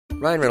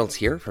Ryan Reynolds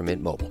here from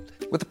Mint Mobile.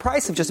 With the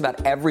price of just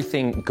about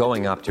everything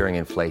going up during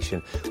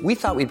inflation, we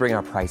thought we'd bring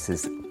our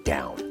prices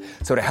down.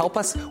 So to help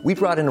us, we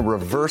brought in a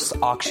reverse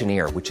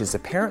auctioneer, which is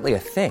apparently a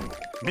thing.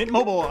 Mint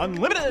Mobile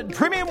Unlimited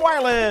Premium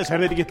Wireless. How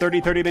to get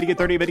 30, 30, bit to get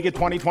 30, bit to get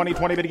 20, 20,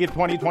 20, bit to get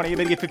 20, 20,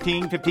 bit to get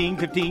 15, 15,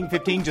 15,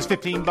 15, just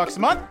 $15 a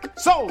month?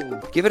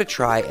 Sold! Give it a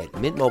try at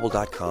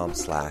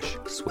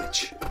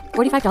mintmobile.com/switch.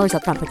 $45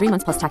 up front for 3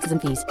 months plus taxes and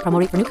fees. Promo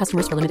rate for new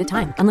customers for limited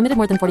time. Unlimited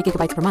more than 40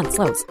 gigabytes per month.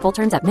 Slows full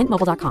terms at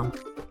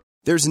mintmobile.com.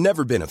 There's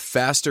never been a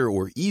faster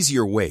or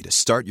easier way to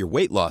start your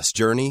weight loss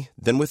journey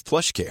than with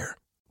PlushCare.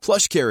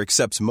 PlushCare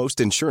accepts most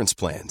insurance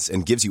plans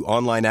and gives you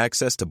online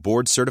access to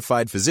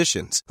board-certified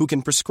physicians who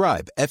can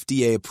prescribe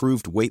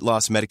FDA-approved weight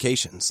loss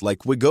medications like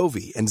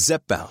Wegovy and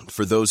Zepbound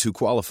for those who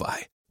qualify.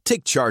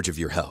 Take charge of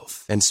your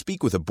health and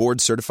speak with a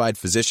board-certified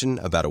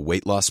physician about a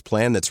weight loss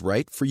plan that's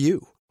right for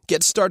you.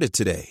 Get started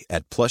today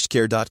at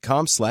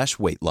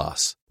plushcare.com/weight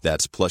loss.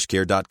 That's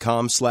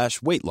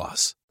plushcare.com/weight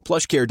loss.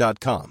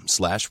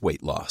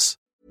 plushcare.com/weight loss.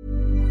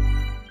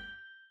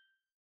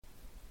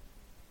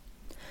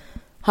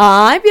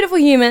 Hi, beautiful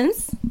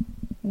humans.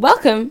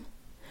 Welcome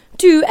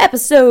to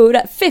episode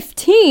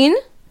 15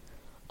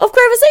 of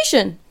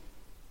Conversation.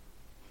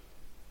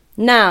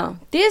 Now,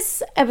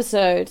 this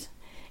episode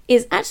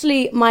is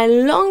actually my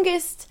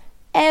longest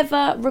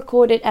ever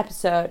recorded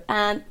episode,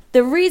 and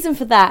the reason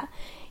for that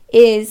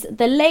is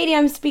the lady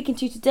I'm speaking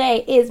to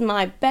today is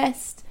my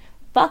best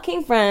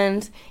fucking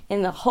friend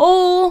in the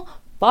whole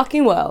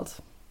fucking world.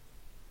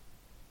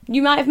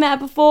 You might have met her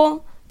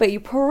before, but you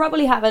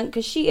probably haven't,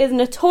 because she is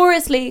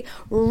notoriously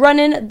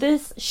running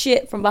this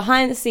shit from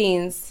behind the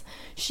scenes.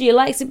 She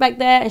likes it back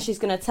there, and she's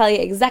going to tell you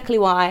exactly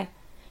why.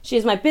 She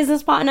is my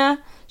business partner.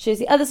 She's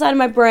the other side of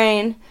my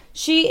brain.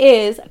 She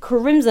is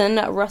Crimson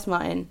Russ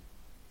Martin.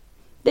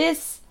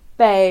 This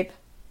babe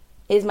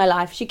is my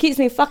life. She keeps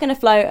me fucking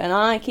afloat, and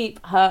I keep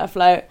her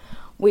afloat.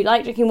 We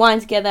like drinking wine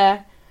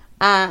together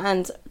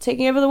and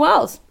taking over the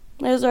world.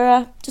 Those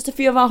are just a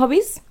few of our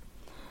hobbies.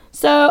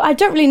 So I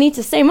don't really need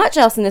to say much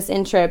else in this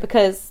intro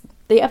because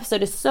the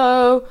episode is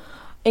so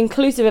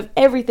inclusive of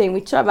everything. We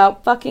chat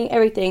about fucking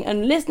everything,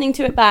 and listening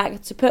to it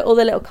back to put all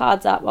the little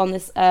cards up on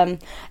this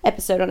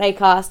episode on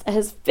Acast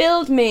has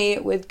filled me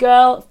with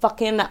girl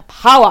fucking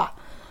power.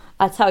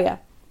 I tell ya,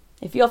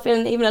 if you're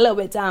feeling even a little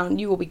bit down,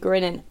 you will be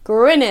grinning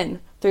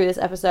through this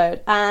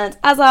episode. And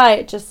as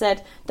I just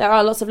said, there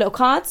are lots of little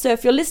cards, so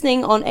if you're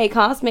listening on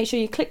Acast, make sure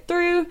you click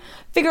through,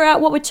 figure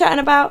out what we're chatting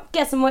about,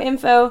 get some more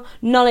info.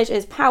 Knowledge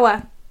is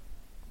power,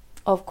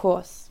 of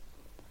course.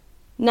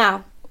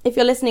 Now, if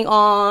you're listening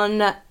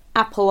on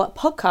Apple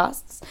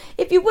Podcasts,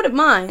 if you wouldn't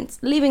mind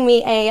leaving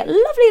me a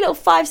lovely little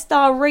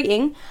 5-star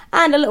rating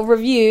and a little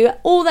review,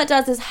 all that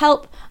does is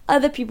help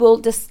other people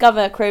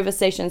discover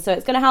Conversation. So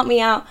it's going to help me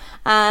out,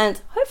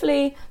 and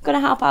hopefully going to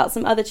help out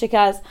some other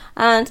chicas,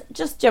 and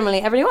just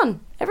generally everyone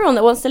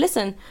that wants to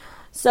listen.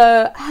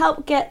 So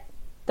help get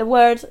the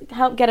word,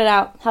 help get it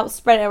out, help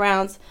spread it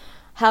around,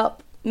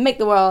 help make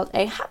the world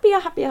a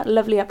happier,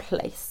 lovelier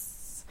place.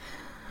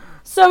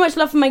 So much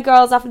love for my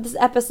girls after this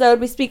episode.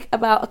 We speak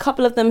about a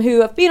couple of them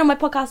who have been on my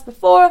podcast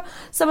before,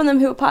 some of them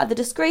who are part of the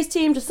Disgrace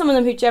team, just some of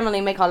them who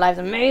generally make our lives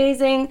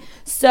amazing.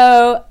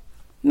 So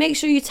make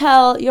sure you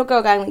tell your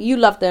girl gang that you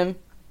love them.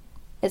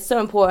 It's so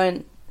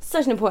important.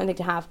 Such an important thing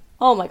to have.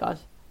 Oh my god.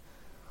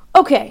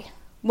 Okay,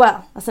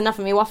 well, that's enough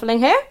of me waffling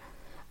here.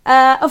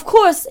 Of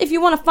course, if you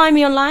want to find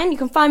me online, you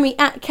can find me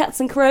at Cats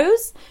and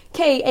Crows,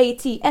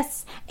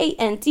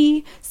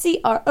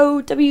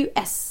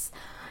 KATSANDCROWS.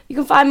 You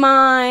can find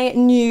my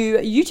new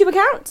YouTube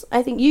account.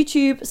 I think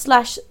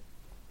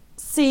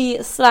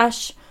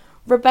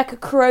YouTube/C/Rebecca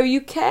Crow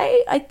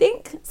UK, I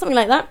think. Something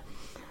like that.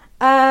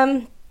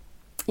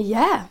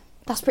 Yeah,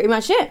 that's pretty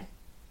much it.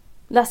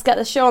 Let's get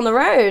the show on the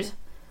road.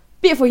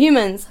 Beautiful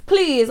humans,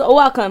 please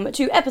welcome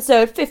to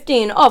episode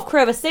 15 of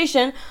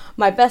Conversation,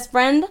 my best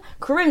friend,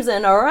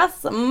 Crimson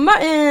Russ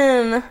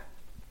Martin.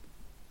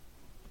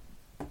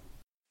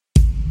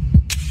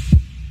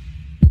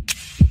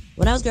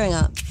 When I was growing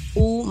up,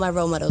 all my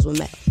role models were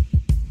male.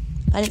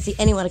 I didn't see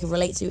anyone I could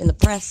relate to in the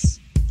press,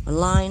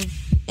 online,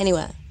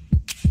 anywhere.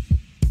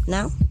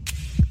 Now,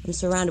 I'm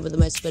surrounded with the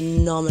most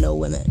phenomenal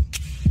women.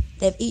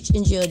 They've each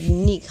endured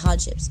unique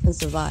hardships and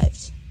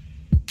survived.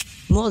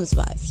 More than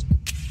survived,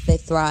 they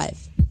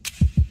thrive.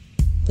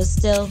 But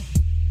still,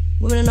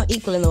 women are not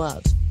equal in the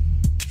world,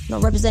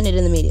 not represented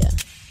in the media,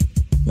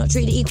 not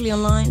treated equally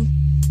online,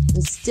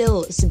 and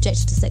still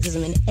subjected to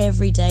sexism in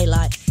everyday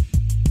life.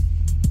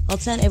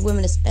 Alternative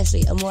women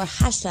especially are more a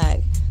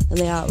hashtag than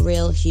they are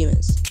real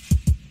humans.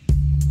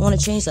 I want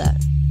to change that.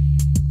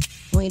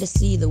 I want you to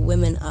see the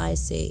women I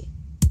see.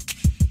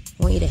 I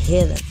want you to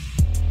hear them.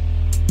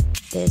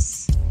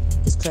 This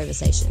is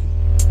Conversation.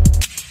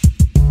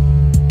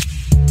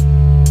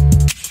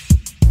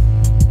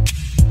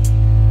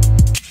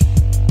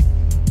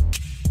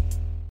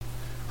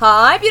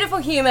 Hi, beautiful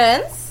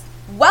humans.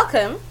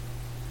 Welcome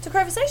to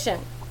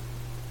Conversation.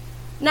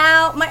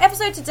 Now, my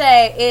episode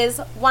today is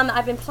one that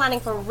I've been planning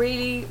for a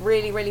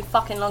really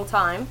fucking long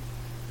time.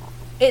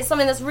 It's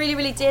something that's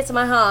really dear to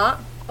my heart.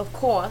 of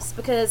course,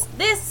 because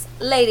this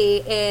lady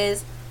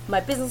is my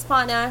business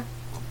partner.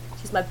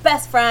 She's my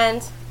best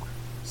friend.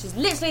 She's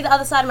literally the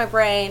other side of my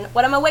brain.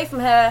 When I'm away from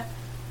her,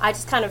 I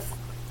just kind of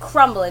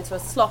crumble into a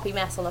sloppy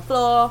mess on the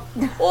floor.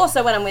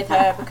 Also when I'm with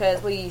her,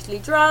 because we're usually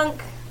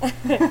drunk.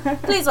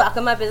 Please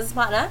welcome my business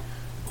partner,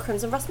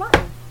 Crimson Ross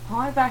Martin.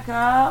 Hi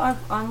Becca,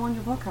 I'm on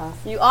your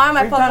podcast. You are on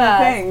my podcast.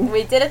 Done a thing.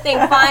 We did a thing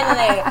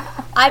finally.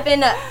 I've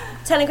been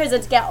telling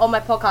Crimson to get on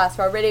my podcast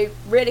for a really,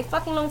 really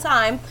fucking long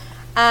time.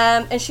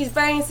 And she's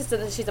very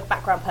insistent that she's a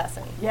background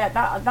person. Yeah,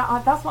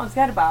 that's what I'm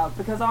scared about,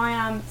 because I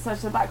am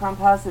such a background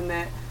person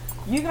that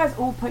you guys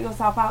all put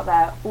yourself out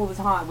there all the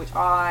time, which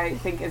I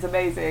think is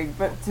amazing.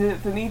 But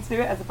for me to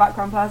do it as a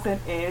background person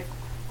is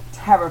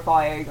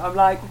terrifying. I'm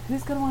like,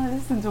 who's going to want to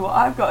listen to what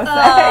I've got to say?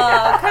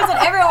 Oh, Crimson,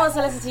 everyone wants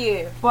to listen to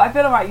you. But I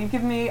feel alright. You've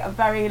given me a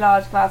very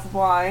large glass of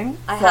wine,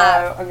 so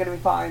have. I'm going to be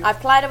fine. I've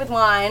plied her with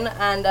wine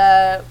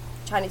and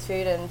Chinese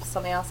food and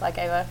something else I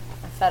gave her.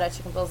 I fed her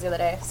chicken balls the other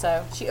day,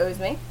 so she owes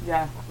me.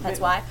 Yeah. That's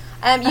why.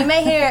 You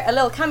may hear a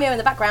little cameo in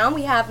the background.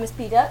 We have Miss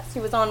P Ducks,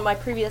 who was on my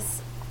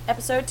previous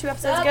episode 2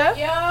 episodes ago.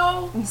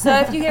 Yo! So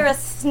if you hear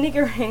us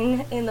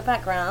sniggering in the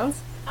background,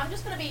 I'm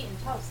just gonna be eating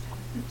toast.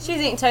 she's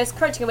eating toast,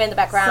 crunching away in the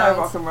background.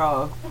 So rock and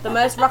roll. The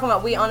most rock and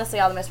roll. We honestly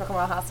are the most rock and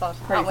roll household,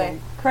 aren't we?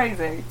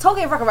 Crazy.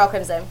 Talking of rock and roll,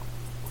 Crimson,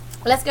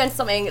 let's go into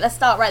something. Let's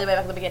start right the way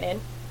back at the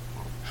beginning.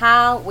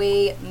 How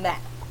we met.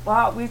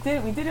 Well, we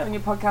did it on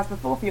your podcast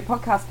before for your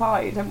podcast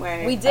party, didn't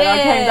we? We did. And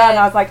I came down and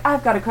I was like,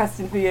 I've got a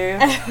question for you.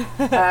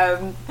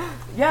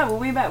 Yeah, well,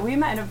 we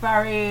met in a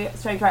very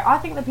strange way. I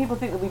think that people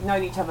think that we've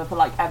known each other for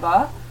like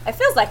ever. It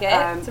feels like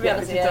it, to be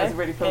honest with you. It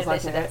really feels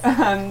like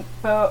it.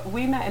 But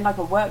we met in like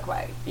a work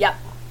way. Yep.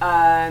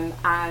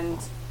 And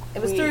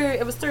it was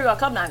through our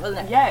club night,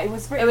 wasn't it? Yeah, it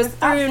was through necessity.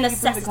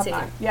 Through the club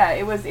night. Yeah,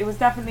 it was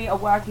definitely a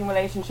working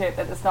relationship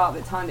at the start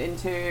that turned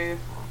into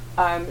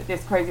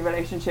this crazy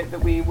relationship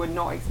that we were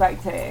not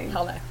expecting.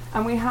 Hell no.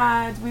 And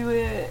we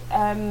were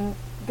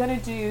gonna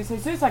do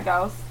Suicide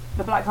Girls,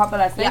 the Black Heart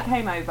Burlesque. They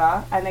came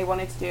over and they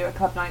wanted to do a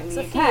club night in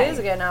the UK. It's a few years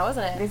ago now,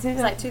 wasn't it?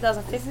 It's like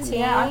 2015.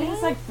 Yeah, I think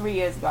it's like 3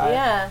 years ago.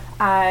 Yeah.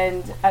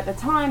 And at the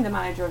time, the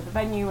manager of the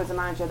venue was a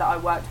manager that I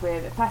worked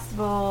with at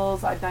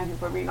festivals. I'd known him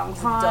for a really long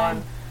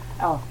time.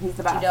 Oh, he's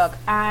the best. G-Dog.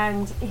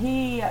 And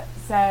he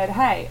said,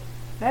 hey,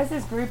 there's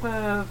this group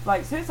of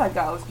like Suicide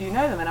Girls. Do you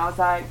know them? And I was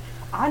like,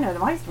 I know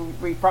them. I used to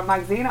read Front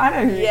Magazine. I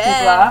know who these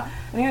people are.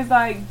 And he was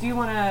like, do you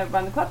want to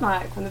run the club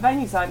night from the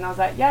venue side? And I was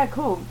like, yeah,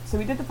 cool. So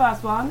we did the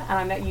first one and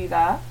I met you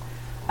there.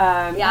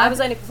 I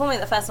was only performing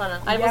at the first one.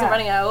 I wasn't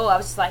running it at all. I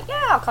was just like,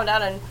 yeah, I'll come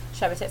down and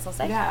show my tits on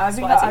stage. Yeah, I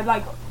think I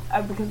like,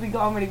 because we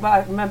got on really well, I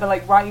remember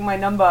like writing my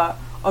number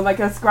on like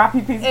a scrappy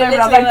piece of paper and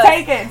I was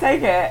like,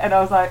 take it. And I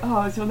was like,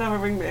 oh, she'll never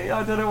ring me.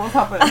 I don't know what's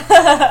happened.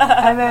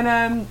 And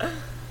then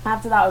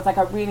after that, I was like,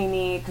 I really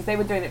need, because they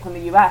were doing it from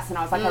the US, and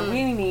I was like, I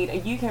really need a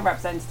UK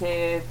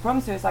representative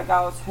from Suicide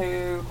Girls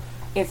who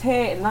is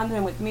here in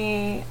London with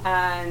me.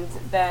 And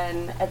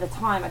then at the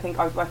time, I think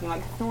I was working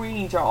like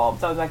 3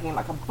 jobs. I was working in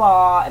like a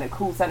bar and a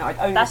call centre. I'd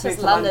only That's moved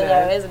just to London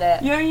though, isn't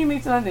it? You know, you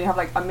move to London, you have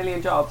like a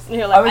million jobs.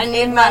 You're like, I was I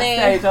need in money.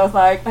 that stage. I was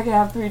like, okay, I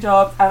have 3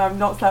 jobs and I've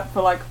not slept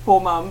for like 4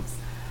 months.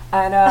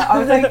 And I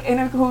was like in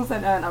a call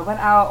centre and I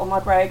went out on my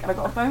break and I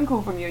got a phone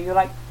call from you and you're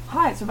like,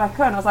 hi, it's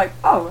Rebecca. And I was like,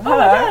 oh,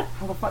 hello.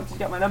 How the fuck did you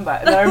get my number?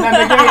 And then I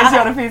remember giving it to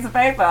you on a piece of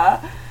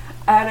paper.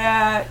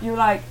 And you were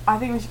like, I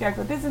think we should go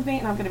for a business meet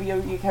and I'm going to be your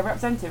UK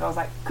representative. I was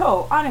like,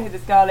 cool, I know who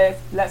this girl is.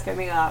 Let's go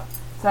meet up.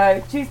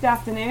 So Tuesday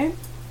afternoon,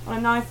 on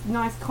a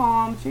nice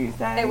calm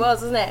Tuesday. It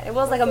was, wasn't it? It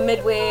was like a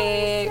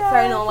midweek,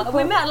 very normal.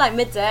 We met at like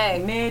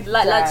midday.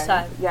 Like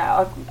lunchtime.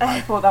 Yeah,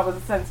 I thought that was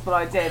a sensible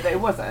idea, but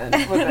it wasn't.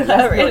 Was it?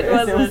 No, it really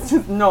wasn't. It was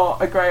just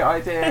not a great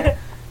idea.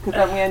 Because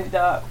then we ended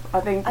up, I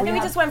think we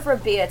just went for a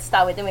beer to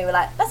start with, and we were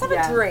like, let's have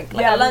a drink,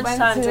 like a lunchtime we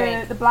went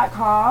drink. to the Black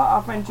Heart,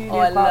 our friend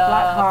Julia's bar,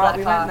 Black Heart.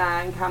 We went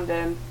there in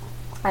Camden,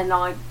 and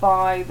like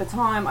by the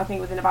time, I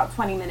think within about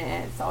 20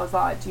 minutes, I was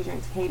like, do you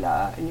drink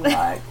tequila? And you were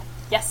like,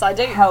 yes, I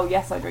do. Hell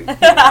yes, I drink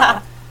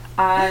tequila.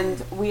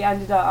 And we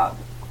ended up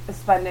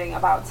spending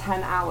about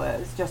 10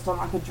 hours just on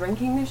like a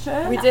drinking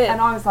mission. We did.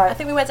 And I was like, I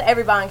think we went to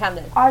every bar in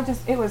Camden.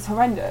 It was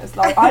horrendous.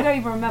 Like, I don't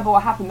even remember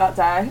what happened that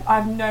day. I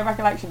have no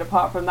recollection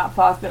apart from that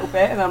first little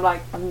bit. And I'm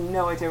like, I have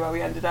no idea where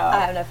we ended up.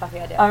 I have no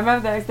fucking idea. I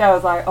remember the next day I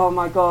was like, oh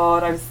my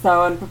god, I'm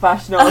so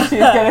unprofessional. She's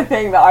going to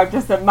think that I'm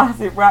just a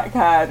massive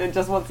rackhead and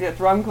just wants to get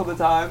drunk all the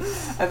time.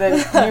 And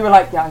then you were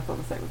like, yeah, I thought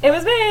the same. It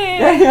was me.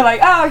 Yeah, you're like,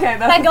 oh, okay,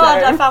 that's Thank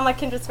God I found my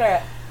kindred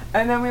spirit.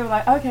 And then we were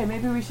like, okay,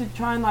 maybe we should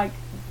try and like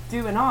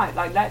do a night,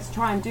 like let's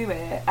try and do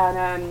it.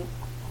 And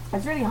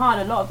it's really hard.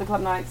 A lot of the club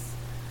nights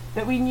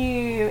that we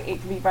knew, it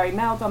can be very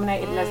male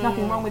dominated and there's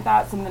nothing wrong with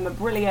that. Some of them are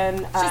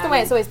brilliant. It's just the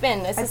way it's always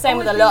been. It's the same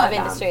with a lot of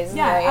industries, isn't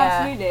it? Yeah,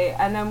 absolutely.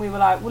 And then we were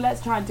like, well,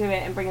 let's try and do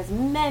it and bring as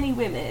many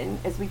women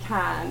as we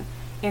can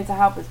in to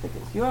help us,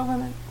 because you're a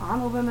woman,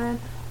 I'm a woman,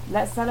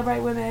 let's celebrate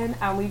women.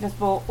 And we just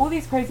brought all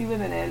these crazy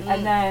women in,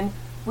 and then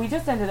we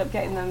just ended up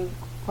getting them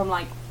from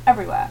like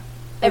everywhere.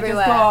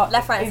 Everywhere,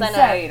 left, right, insane.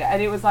 centre. And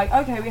it was like,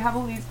 okay, we have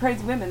all these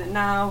crazy women, and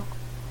now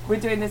we're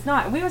doing this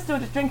night. And we were still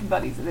just drinking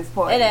buddies at this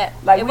point. In it.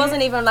 Like, it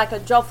wasn't even like a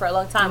job for a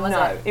long time, was it?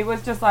 No, it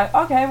was just like,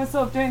 okay, we're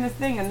sort of doing this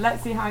thing and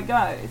let's see how it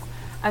goes.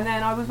 And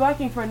then I was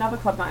working for another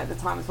club night at the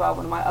time as well,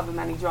 one of my other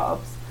many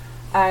jobs.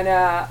 And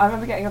I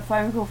remember getting a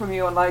phone call from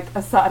you on like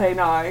a Saturday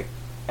night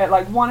at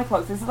like 1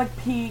 o'clock. So this is like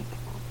peak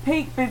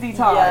busy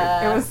time.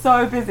 Yeah. It was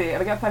so busy.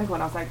 And I get a phone call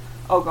and I was like,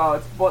 oh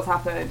God, what's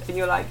happened? And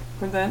you're like,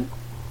 Crimson,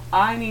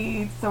 I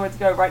need somewhere to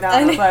go right now.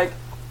 And I was like,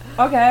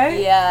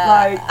 okay.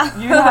 Yeah. Like,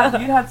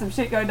 you'd had some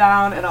shit go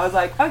down. And I was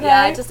like, okay.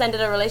 Yeah, I just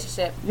ended a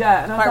relationship.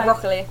 Yeah. And I was Quite like,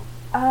 rockily.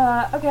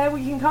 okay, well,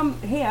 you can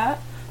come here.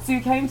 So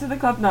you came to the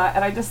club night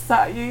and I just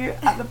sat you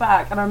at the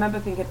back and I remember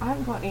thinking, I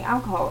haven't got any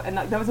alcohol, and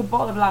like, there was a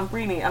bottle of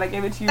Lambrini and I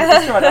gave it to you at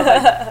the store and I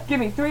was like, give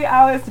me 3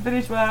 hours to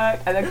finish work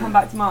and then come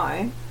back to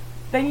mine.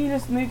 Then you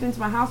just moved into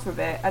my house for a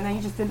bit and then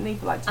you just didn't leave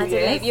for like 2 years. I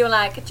didn't leave. You were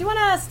like, do you want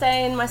to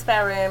stay in my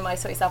spare room? I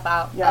sort yourself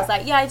out. Yeah. I was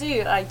like, yeah, I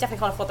do. I definitely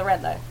can't afford the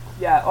rent though.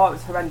 Yeah, oh, it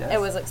was horrendous. It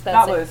was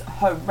expensive. That was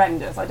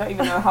horrendous. I don't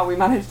even know how we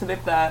managed to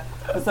live there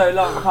for so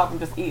long apart from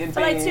just eating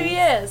For like beans. 2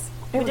 years.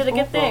 We did a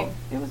good thing.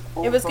 It was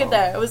awful. It was good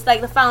though. It was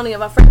like the founding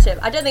of our friendship.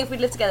 I don't think if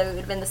we'd lived together, we would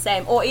have been the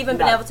same, or even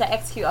been able to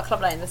execute our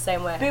club night in the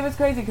same way. But it was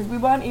crazy because we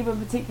weren't even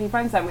particularly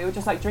friends then. We were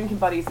just like drinking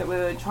buddies that we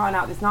were trying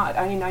out this night.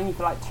 I'd only known you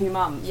for like 2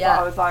 months. Yeah.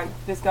 But I was like,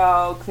 this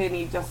girl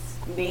clearly just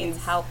needs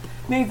help.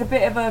 Needs a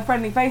bit of a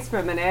friendly face for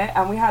a minute.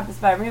 And we had the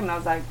spare room and I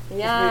was like,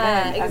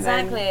 Yeah, just move in.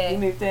 exactly. And then you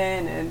moved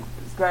in and it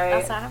was great.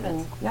 That's what happened.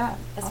 And, yeah.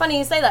 It's funny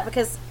you say that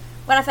because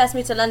when I first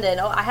moved to London,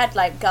 I had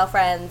like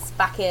girlfriends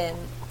back in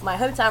my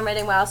hometown,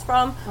 Reading, where I was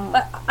from.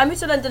 But I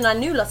moved to London and I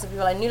knew lots of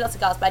people, I knew lots of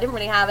girls, but I didn't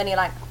really have any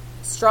like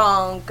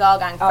strong girl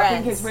gang friends. I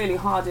think it's really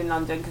hard in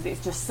London because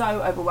it's just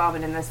so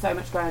overwhelming and there's so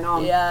much going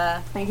on.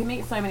 Yeah. And you can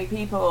meet so many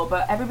people,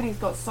 but everybody's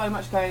got so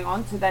much going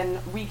on. To then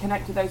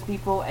reconnect with those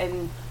people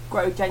and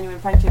grow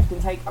genuine friendships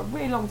can take a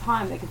really long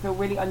time. They can feel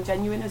really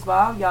ungenuine as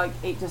well. Like,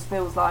 it just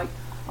feels like,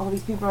 oh,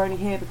 these people are only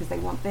here because they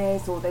want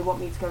this or they want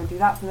me to go and do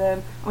that for them.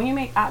 And when you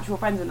make actual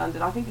friends in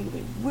London, I think it can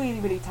be really,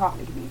 really tough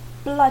and it can be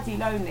bloody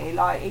lonely.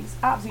 Like, it's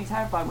absolutely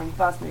terrifying when you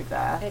first move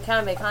there. It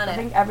can be, can't it? I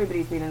think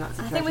everybody's been in that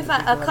situation. I think we've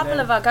had a couple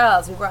of our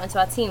girls we brought into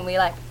our team. We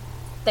like,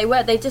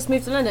 they just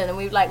moved to London and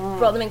we like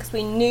brought them in because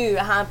we knew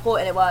how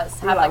important it was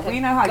to have like we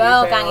a know how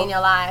girl you feel. gang in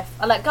your life.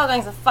 Like, girl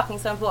gangs are fucking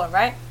so important,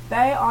 right?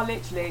 They are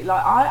literally,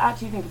 like, I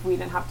actually think if we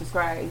didn't have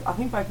Disgrace, I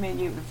think both me and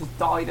you would have just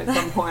died at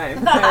some point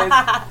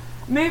because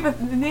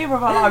neither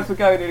of our lives were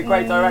going in a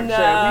great direction.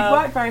 No. We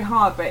worked very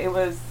hard, but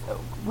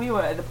we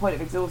were at the point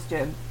of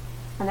exhaustion.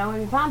 And then when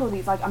we found all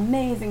these like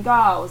amazing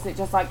girls that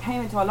just like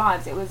came into our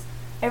lives, it was,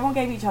 everyone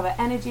gave each other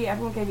energy,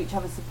 everyone gave each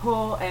other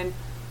support, and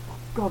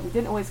God, we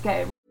didn't always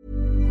get it.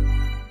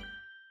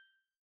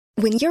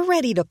 When you're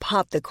ready to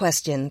pop the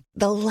question,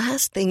 the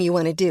last thing you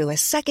want to do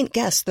is second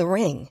guess the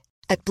ring.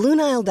 At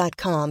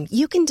BlueNile.com,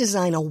 you can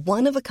design a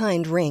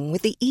one-of-a-kind ring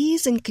with the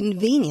ease and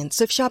convenience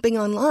of shopping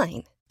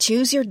online.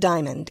 Choose your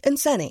diamond and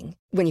setting.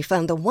 When you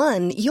find the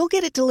one, you'll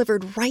get it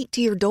delivered right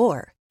to your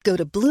door. Go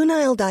to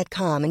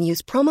BlueNile.com and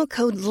use promo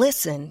code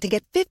LISTEN to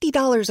get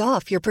 $50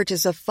 off your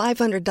purchase of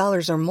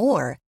 $500 or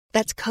more.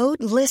 That's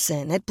code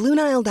LISTEN at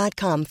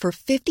BlueNile.com for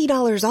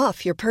 $50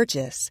 off your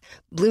purchase.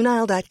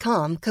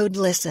 BlueNile.com, code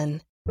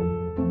LISTEN.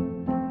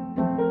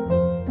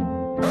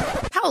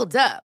 Hold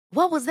up.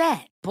 What was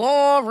that?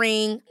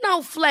 Boring.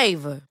 No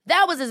flavor.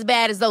 That was as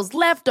bad as those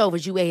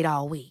leftovers you ate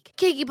all week.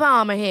 Keke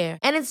Palmer here,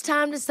 and it's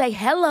time to say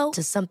hello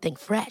to something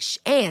fresh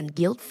and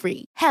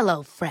guilt-free.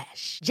 Hello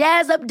Fresh.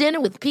 Jazz up dinner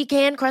with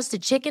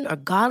pecan-crusted chicken or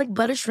garlic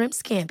butter shrimp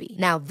scampi.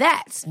 Now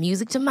that's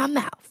music to my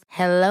mouth.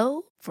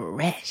 Hello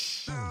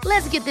Fresh.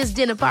 Let's get this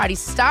dinner party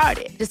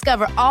started.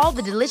 Discover all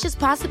the delicious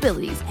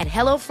possibilities at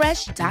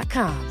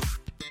HelloFresh.com.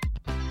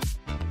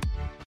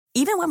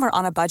 Even when we're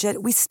on a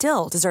budget, we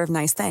still deserve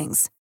nice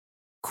things.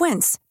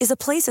 Quince is a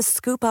place to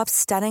scoop up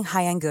stunning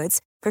high-end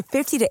goods for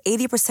 50 to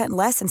 80%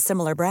 less than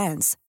similar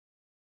brands.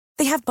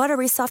 They have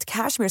buttery soft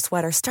cashmere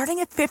sweaters starting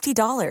at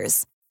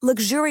 $50,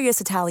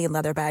 luxurious Italian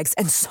leather bags,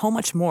 and so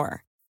much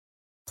more.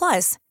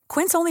 Plus,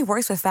 Quince only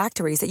works with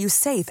factories that use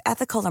safe,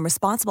 ethical, and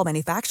responsible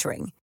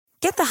manufacturing.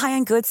 Get the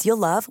high-end goods you'll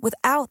love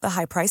without the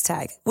high price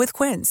tag with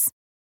Quince.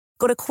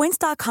 Go to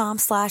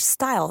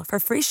quince.com/style for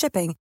free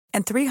shipping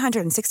and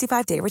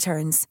 365-day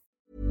returns.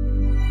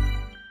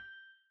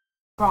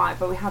 Right,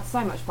 but we had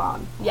so much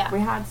fun. Yeah. We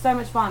had so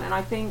much fun, and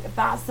I think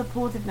that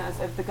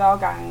supportiveness of the girl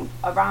gang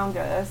around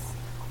us,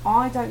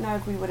 I don't know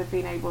if we would have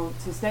been able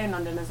to stay in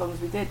London as long as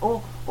we did,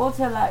 or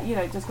to let, you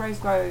know, Disgrace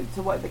grow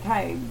to what it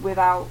became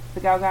without the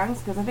girl gangs,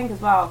 because I think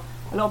as well,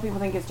 a lot of people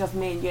think it's just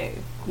me and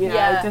you know,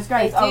 Yeah,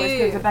 Disgrace, they oh, it's do.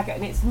 good Rebecca,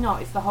 and it's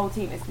not, it's the whole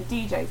team, it's the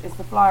DJs, it's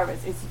the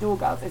flyerists, it's the door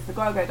girls, it's the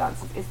go-go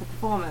dancers, it's the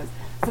performers,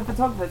 it's the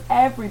photographers,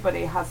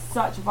 everybody has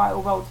such a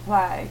vital role to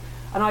play.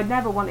 And I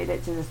never wanted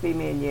it to just be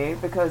me and you,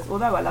 because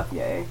although I love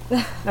you,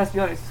 let's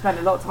be honest, we spend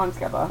a lot of time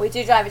together. We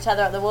do drive each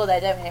other up the wall though,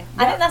 don't we?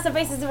 I think that's the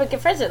basis of a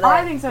good friendship though.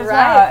 I think so as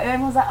well. And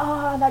everyone's like,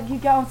 oh, like, you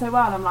get on so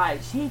well. And I'm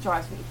like, she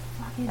drives me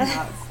fucking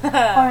nuts.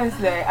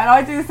 Honestly. And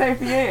I do the same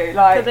for you.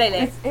 Like,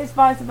 Completely. It's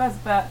vice versa.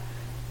 But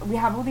we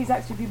have all these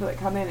extra people that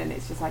come in, and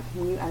it's just like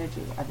new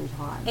energy every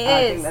time.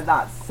 I think that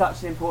that's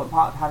such an important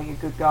part of having a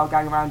good girl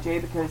gang around you,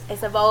 because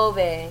it's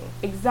evolving.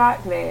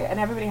 Exactly, and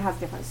everybody has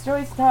different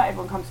stories to tell.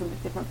 Everyone comes from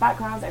different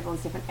backgrounds.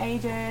 Everyone's different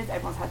ages.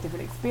 Everyone's had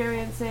different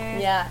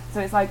experiences. Yeah. So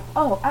it's like,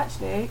 oh,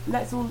 actually,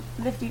 let's all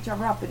lift each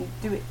other up and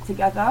do it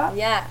together.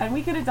 Yeah. And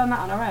we could have done that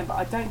on our own, but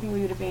I don't think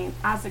we would have been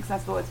as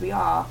successful as we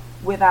are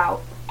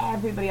without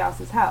everybody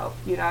else's help,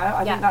 you know?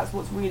 I think that's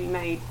what's really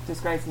made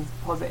Disgraces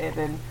positive,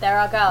 and they're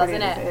our girls,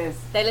 isn't it? It is.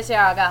 They literally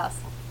are our girls.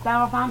 They're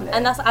our family.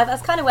 And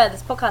that's kind of where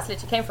this podcast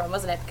literally came from,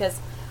 wasn't it? Because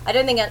I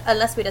don't think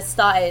unless we'd have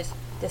started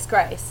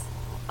Disgrace,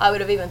 I would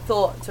have even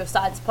thought to have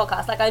started this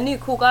podcast. Like, I knew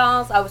Cool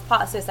Girls, I was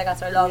part of Suicide Girls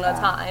for a long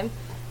time,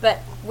 but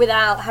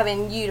without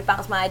having you to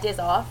bounce my ideas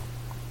off,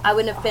 I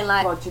wouldn't have been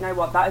like... God, do you know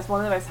what? That is one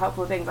of the most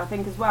helpful things. I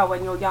think as well,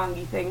 when you're young,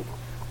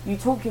 you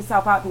talk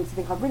yourself out things, to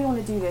think, I really want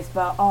to do this,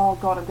 but oh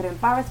God, I'm going to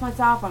embarrass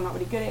myself, I'm not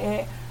really good at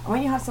it. And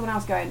when you have someone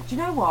else going, do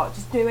you know what,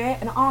 just do it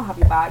and I'll have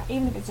your back,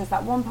 even if it's just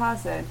that one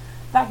person,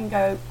 that can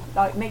go,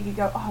 like, make you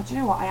go, oh, do you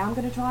know what, I am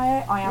going to try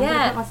it, I am going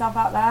to put myself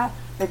out there.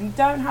 But if you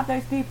don't have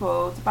those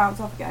people to bounce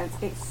off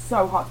against, it's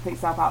so hard to put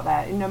yourself out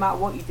there, and no matter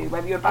what you do,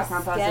 whether you're a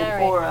background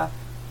person or a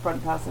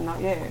front person, not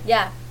you.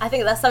 Yeah, I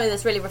think that's something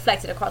that's really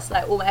reflected across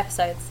like all my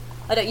episodes.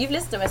 I don't. You've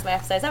listened to most of my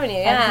episodes, haven't you?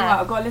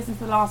 Yeah. I've got to listen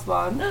to the last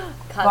one.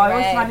 But I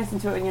always try and listen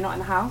to it when you're not in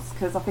the house,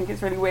 because I think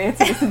it's really weird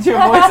to listen to your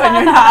voice when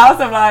you're in the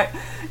house. I'm like,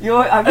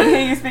 I can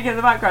hear you speaking in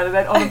the background, and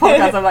then on the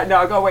podcast, I'm like, no,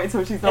 I've got to wait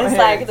until she's not here. It's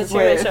like the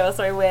Truman Show. It's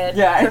very weird.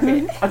 Yeah,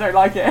 I don't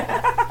like it.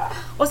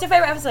 What's your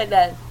favourite episode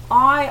then?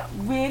 I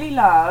really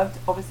loved,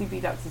 obviously,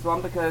 B-Dux's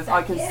one, because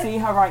I can see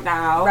her right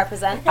now.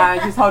 Represent.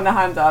 And she's holding her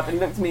hand up and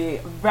looked at me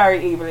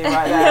very evilly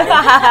right there.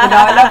 But no,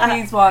 I love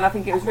Bee's one. I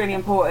think it was really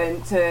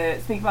important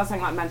to speak about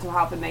something like mental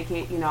health and make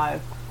it, you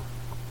know,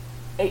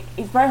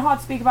 it's very hard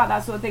to speak about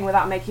that sort of thing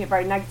without making it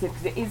very negative,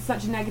 because it is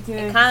such a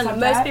negative subject.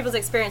 Most people's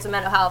experience with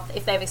mental health,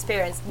 if they've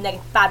experienced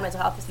bad mental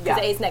health, is because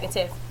it is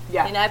negative.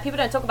 Yeah. You know, people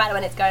don't talk about it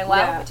when it's going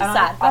well, which is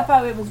sad. I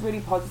felt it was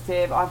really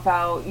positive. I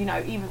felt, you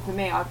know, even for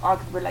me, I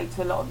could relate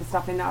to a lot of the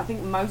stuff in there. I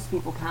think most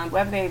people can,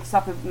 whether they've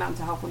suffered with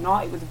mental health or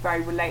not. It was a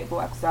very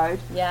relatable episode.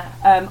 Yeah.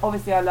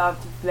 Obviously, I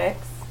loved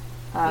Flix.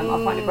 I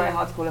find it very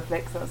hard to call her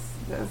Flix.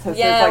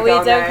 Yeah, we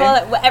don't call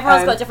it. Well,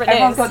 everyone's got different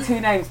names. Everyone's got two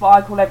names, but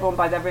I call everyone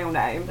by their real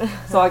name,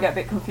 so I get a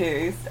bit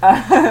confused.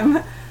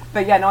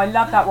 But yeah, no, I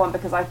love that one,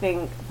 because I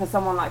think for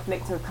someone like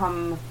Flix to have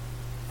come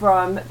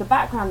from the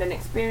background and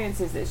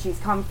experiences that she's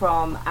come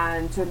from,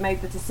 and to have made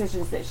the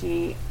decisions that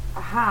she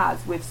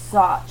has with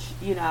such,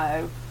 you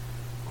know,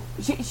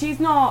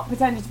 she's not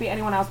pretending to be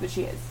anyone else, but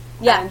she is.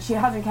 Yeah. And she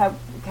hasn't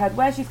cared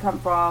where she's come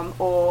from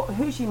or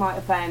who she might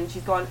offend.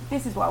 She's gone,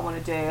 this is what I want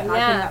to do. And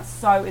I think that's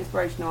so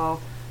inspirational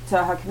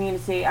to her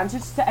community, and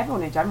just to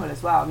everyone in general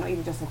as well, not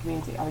even just her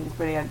community. I think it's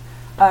brilliant.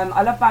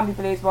 I love Bambi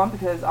Blue's one,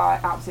 because I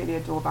absolutely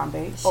adore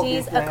Bambi. She's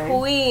obviously. a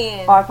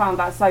queen. I found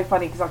that so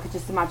funny, because I could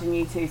just imagine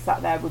you two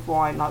sat there with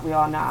wine like we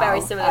are now.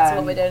 Very similar to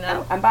what we're doing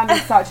now. And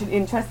Bambi's such an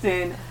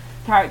interesting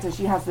character.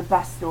 She has the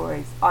best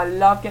stories. I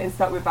love getting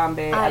stuck with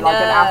Bambi at like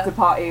an after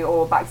party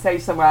or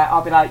backstage somewhere.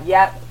 I'll be like,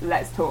 yep,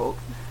 let's talk.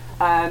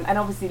 And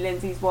obviously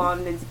Lindsay's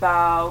one, Lindsay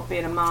Bell,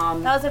 being a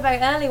mum. That was a very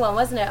early one,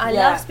 wasn't it? I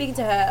love speaking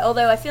to her,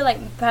 although I feel like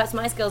perhaps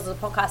my skills as a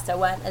podcaster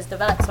weren't as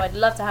developed, so I'd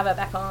love to have her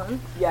back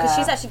on. Yeah. Because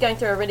she's actually going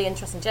through a really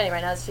interesting journey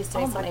right now. She's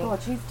doing something. God,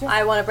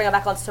 I want to bring her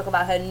back on to talk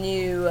about her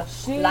new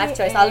life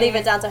choice. I'll leave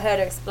it down to her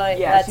to explain,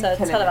 to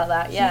tell about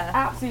that. Yeah. She's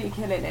absolutely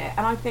killing it.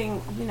 And I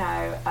think, you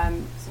know,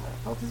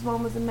 Walter's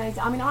one was amazing.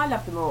 I mean, I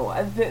love them all.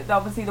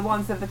 Obviously, the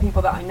ones of the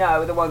people that I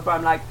know are the ones where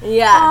I'm like,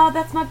 oh,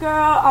 that's my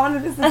girl, I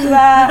want to listen to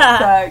that.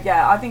 So,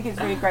 yeah, I think it's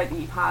really great that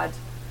you've had,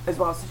 as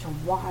well, such a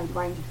wide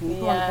range of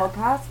people on the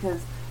podcast, because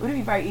it would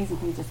be very easy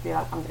for you just to be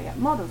like, I'm going to get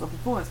models or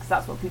performers, because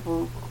that's what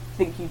people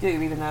think you do,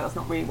 even though that's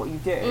not really what you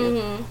do.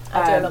 Mm-hmm.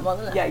 I do a lot more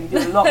than that. Yeah, you do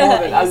a lot more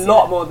than, a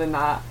lot more than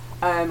that.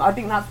 I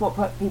think that's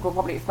what people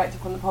probably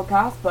expected from the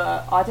podcast,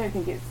 but I don't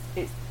think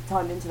it's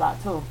turned into that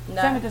at all.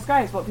 No. Same with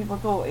Disgrace, what people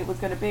thought it was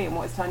going to be and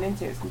what it's turned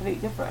into is completely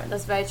different.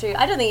 That's very true.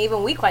 I don't think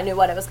even we quite knew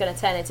what it was going to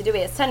turn into, do we?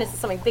 It's turned into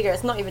something bigger.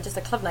 It's not even just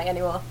a club night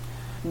anymore.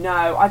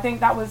 No, I think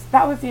that was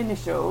the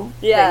initial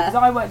thing, because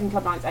I worked in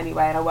club nights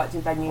anyway, and I worked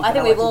in venues. I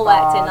think we've all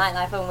worked in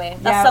nightlife, haven't we?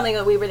 That's something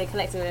that we really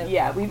connected with.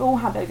 Yeah, we've all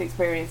had those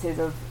experiences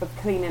of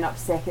cleaning up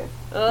sick at,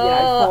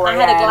 I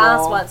had a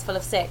glass once full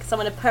of sick.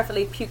 Someone had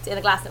perfectly puked in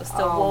a glass and it was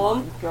still warm.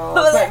 Oh my God.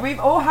 But we've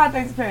all had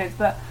those experiences,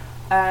 but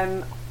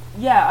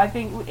yeah, I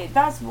think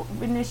that's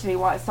initially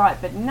why it started,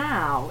 but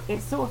now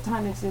it's sort of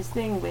turned into this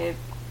thing with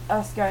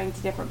us going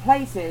to different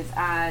places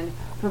and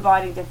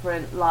providing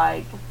different,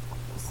 like,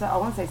 I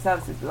want to say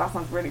services, but that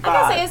sounds really bad.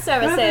 I guess it is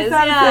services,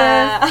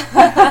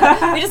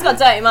 yeah. We just got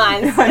dirty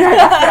minds. I'm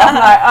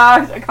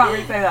like, I can't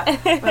really say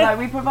that. But like,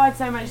 we provide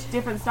so much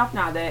different stuff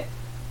now that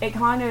it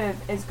kind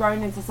of is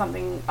grown into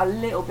something a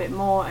little bit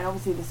more, and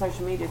obviously the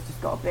social media's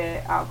just got a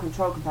bit out of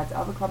control compared to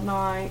other club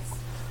nights.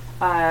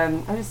 I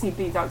just see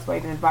B-Ducks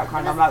waving in the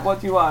background. I'm like, what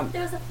do you want?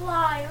 There was a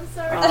fly, I'm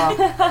sorry.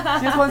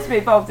 She just wants to be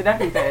involved in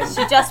everything.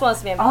 She just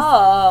wants to be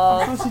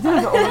involved. That's what she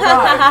does all the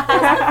time.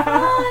 There was a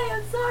fly,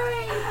 I'm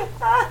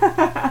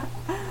sorry.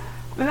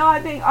 But no,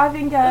 I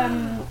think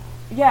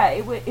yeah,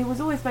 it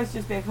was always supposed to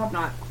just be a club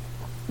night.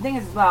 The thing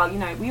is as well, you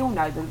know, we all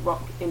know the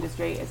rock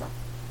industry is a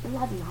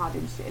bloody hard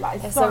industry.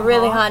 Like, it's so a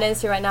really hard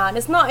industry right now, and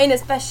it's not in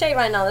its best shape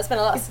right now. There's been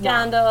a lot of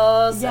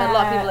scandals, and a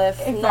lot of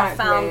people have not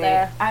found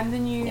their... And the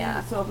new,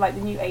 sort of like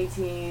the new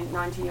 18,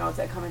 19-year-olds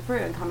that are coming through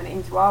and coming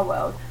into our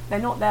world, they're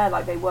not there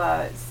like they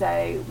were,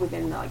 say,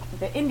 within like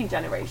the indie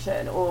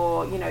generation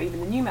or, you know,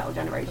 even the new metal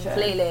generation.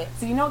 Completely.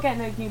 So you're not getting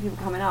those new people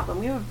coming up, and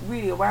we were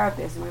really aware of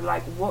this, and we were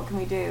like, what can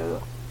we do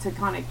to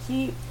kind of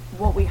keep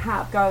what we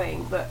have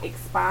going but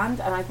expand?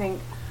 And I think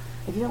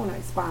if you don't want to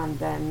expand,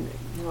 then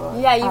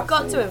you've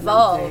got to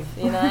evolve,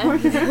 you know.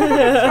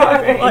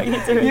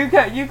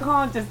 You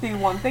can't just do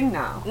one thing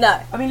now. No.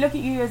 I mean, look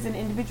at you as an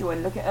individual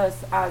and look at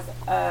us as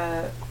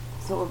a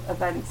sort of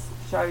events,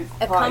 shows,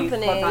 a parties,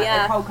 company,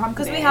 a whole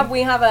company. Because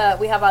we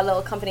have our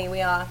little company.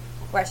 We're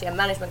actually a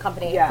management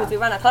company because we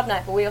run a club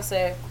night, but we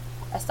also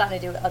are starting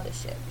to do other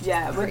shit.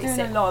 Yeah, we're doing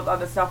a lot of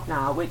other stuff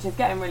now, which is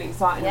getting really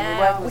exciting.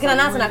 Yeah, we can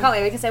announce it now, can't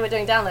we? We can say we're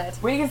doing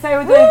Download. We can say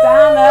we're doing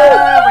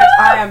Download, which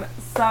I am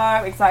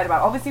so excited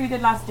about. Obviously, we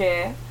did last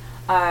year.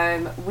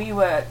 We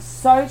were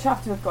so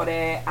chuffed to have got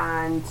it,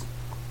 and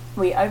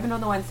we opened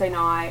on the Wednesday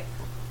night.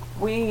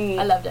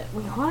 I loved it.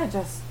 We kind of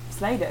just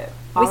slayed it.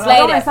 We slayed it. I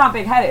don't want it. to sound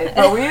big-headed,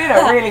 but we did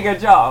a really good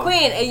job.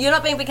 Queen, you're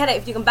not being big-headed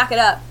if you can back it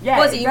up. Yeah,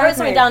 what was it? You wrote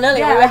something down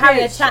earlier. Yeah, we were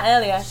having a chat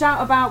earlier.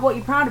 Shout about what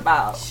you're proud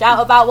about. Shout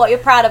about what you're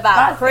proud about.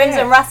 That's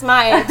Crimson it.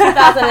 Rasmatin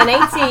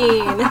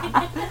 2018.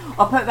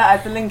 I'll put that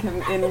as the link in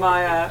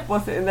my,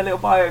 in the little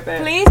bio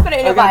bit. Please put it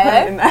in your bio. Put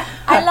it in there.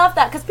 I love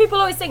that, because people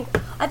always think,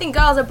 I think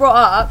girls are brought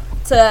up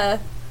to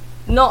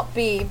not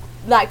be,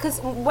 like, because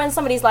when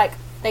somebody's like,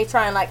 they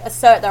try and like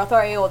assert their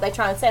authority, or they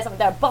try and say something,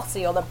 they're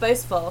bossy or they're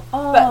boastful.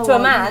 But to a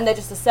man, they're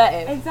just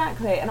assertive.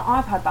 Exactly, and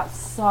I've had that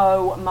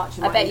so much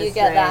in my I bet industry. you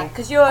get that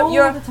because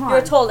you're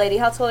a tall lady.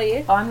 How tall are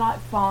you? I'm like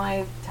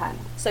 5'10".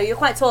 So you're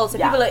quite tall. So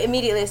people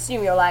immediately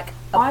assume you're like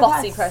a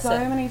bossy person. I've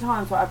had so many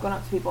times where I've gone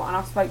up to people and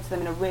I've spoke to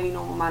them in a really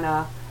normal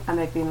manner, and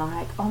they've been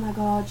like, "Oh my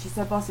god, she's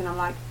so bossy," and I'm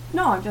like,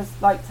 "No, I'm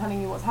just like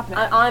telling you what's happening."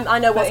 I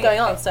know what's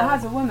going on. So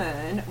as a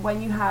woman, when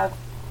you have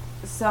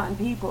certain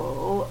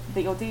people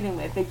that you're dealing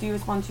with, they do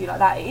respond to you like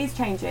that. It is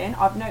changing.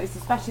 I've noticed,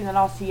 especially in the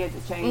last 2 years,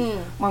 it's changed.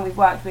 When we've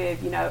worked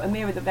with, you know,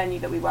 Amira, the venue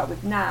that we work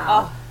with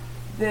now,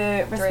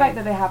 the respect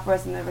that they have for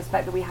us and the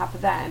respect that we have for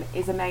them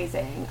is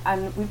amazing.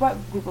 And we've worked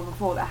with people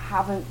before that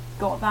haven't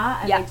got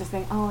that, and they just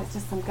think, oh, it's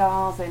just some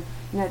girls, and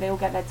you know, they all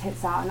get their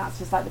tits out, and that's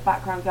just like the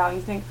background girl. And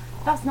you think,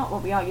 that's not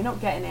what we are. You're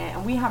not getting it,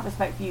 and we have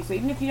respect for you. So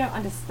even if you don't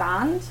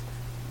understand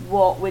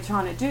what we're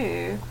trying to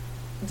do,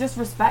 just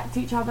respect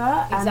each other,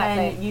 and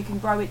then you can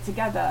grow it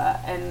together.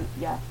 And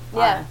I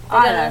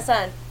don't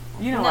understand.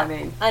 You know what I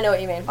mean. I know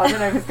what you mean. I don't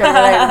know if it's going to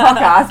relate to the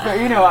podcast, but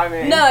you know what I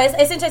mean. No,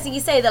 it's interesting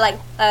you say that,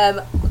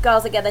 like,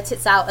 girls that get their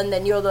tits out and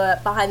then you're the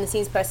behind the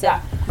scenes person.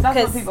 Yeah, that's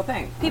what people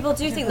think. People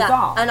do think that,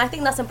 and I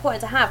think that's important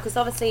to have, because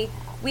obviously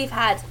we've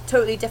had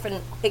totally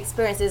different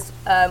experiences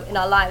in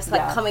our lives,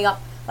 like coming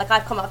up. Like,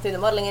 I've come up through the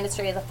modelling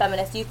industry as a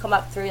feminist, you've come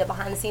up through the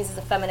behind the scenes as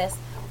a feminist.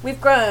 We've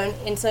grown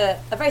into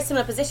a very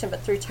similar position,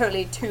 but through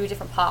totally two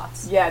different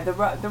paths. Yeah, the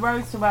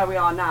roads to where we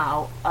are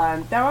now,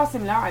 there are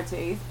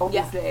similarities,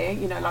 obviously,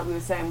 you know, like we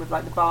were saying with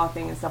like the bar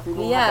thing and stuff, we've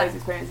all had those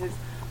experiences,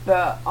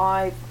 but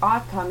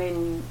I've come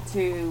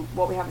into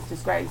what we have as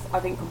Disgrace, I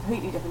think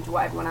completely different to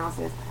what everyone else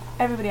is.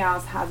 Everybody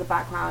else has a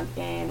background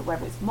in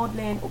whether it's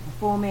modelling or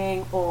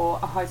performing or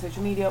a high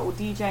social media or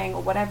DJing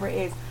or whatever it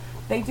is.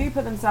 They do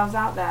put themselves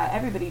out there,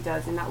 everybody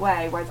does in that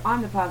way, whereas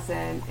I'm the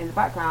person in the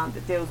background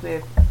that deals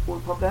with all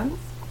the problems.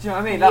 Do you know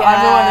what I mean? Like,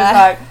 I'm the one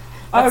that's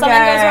like,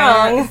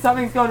 okay,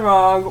 something's gone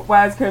wrong,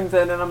 where's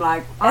Crimson? And I'm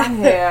like, I'm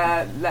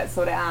here, let's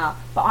sort it out.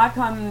 But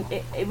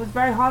it was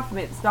very hard for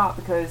me at the start,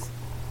 because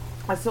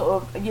I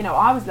sort of, you know,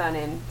 I was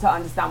learning to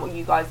understand what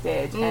you guys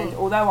did, and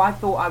although I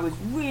thought I was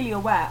really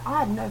aware, I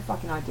had no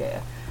fucking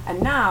idea.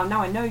 And now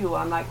I know you all,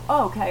 I'm like,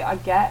 oh, okay, I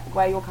get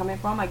where you're coming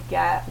from, I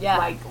get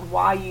like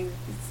why you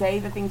say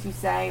the things you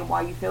say and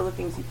why you feel the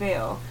things you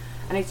feel.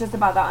 And it's just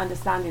about that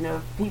understanding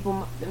of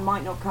people that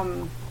might not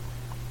come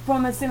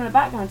from a similar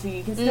background to you,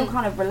 you can still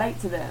kind of relate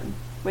to them,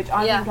 which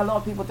I think a lot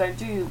of people don't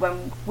do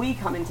when we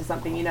come into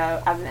something, you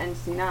know, as an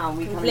entity now, and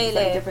we come into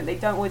something different. They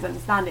don't always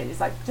understand it. It's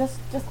like, just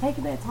take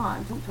a bit of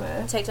time, talk to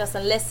us. Take to us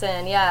and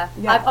listen,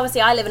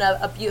 obviously, I live in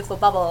a beautiful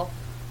bubble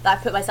that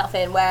I put myself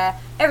in, where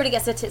everybody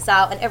gets their tits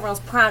out and everyone's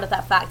proud of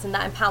that fact, and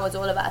that empowers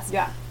all of us.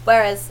 Yeah.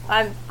 Whereas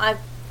I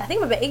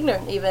think I'm a bit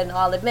ignorant, even,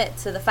 I'll admit,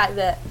 to the fact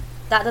that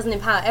doesn't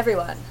empower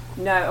everyone.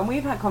 No, and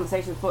we've had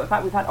conversations before. In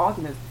fact, we've had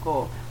arguments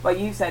before where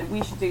you said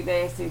we should do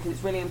this because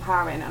it's really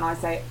empowering, and I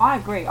say I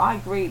agree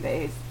that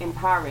it's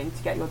empowering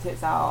to get your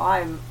tits out.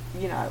 I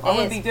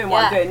wouldn't be doing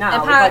what I'm doing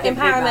now.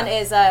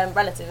 Empowerment is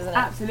relative, isn't it?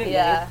 Absolutely.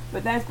 Yeah.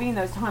 But there's been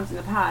those times in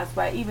the past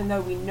where, even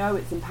though we know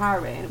it's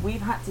empowering,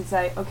 we've had to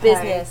say, okay,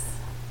 business.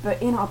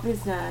 But in our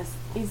business,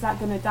 is that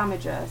going to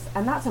damage us?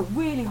 And that's a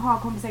really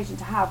hard conversation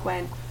to have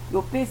when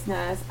your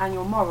business and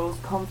your morals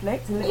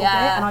conflict a little bit,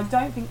 and I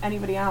don't think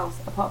anybody else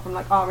apart from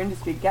like our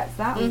industry gets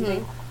that. You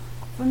think,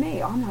 for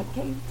me, I'm like,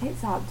 get your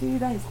tits out, do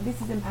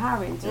this is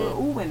empowering to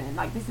all women,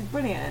 like this is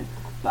brilliant.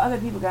 But other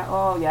people go,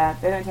 oh yeah,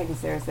 they don't take it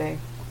seriously.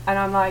 And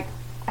I'm like,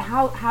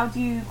 how do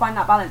you find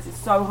that balance? It's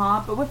so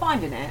hard, but we're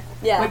finding it.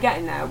 We're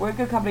getting there. We're a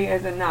good couple of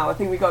years in now. I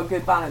think we got a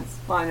good balance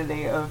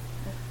finally of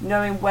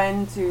knowing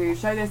when to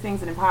show those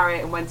things and empower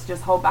it, and when to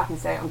just hold back and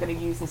say, I'm going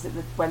to use this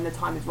when the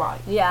time is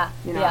right. Yeah,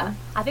 you know? Yeah.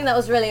 I think that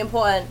was really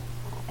important,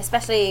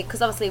 especially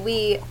because obviously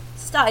we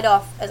started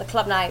off as a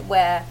club night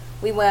where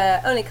we were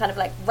only kind of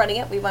like running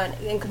it, we weren't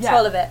in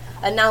control of it,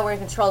 and now we're in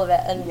control of it,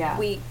 and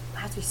we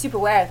have to be super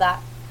aware of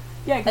that.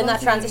 Yeah, and that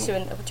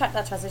transition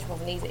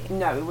wasn't easy.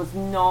 No, it was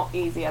not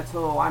easy at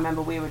all. I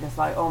remember we were just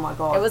like, oh my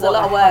god, it was a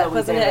lot of work,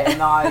 wasn't it?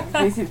 Like,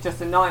 this is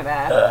just a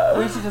nightmare.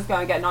 We should just go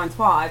and get 9 to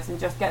 5s and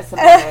just get some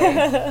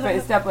money. But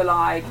instead we're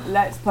like,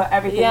 let's put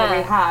everything that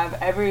we have,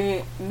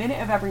 every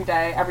minute of every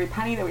day, every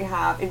penny that we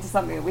have into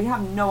something that we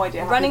have no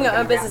idea how running your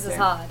own business is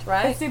hard,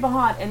 right? It's super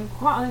hard, and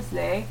quite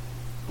honestly,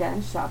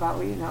 again, shout about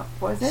what you know.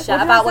 What is it?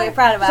 Shout about what you're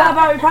proud about. Shout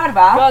about what you're proud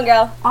about. Go on,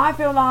 girl. I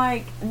feel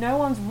like no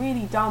one's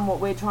really done what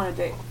we're trying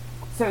to do.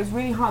 So it's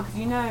really hard because,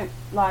 you know,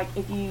 like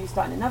if you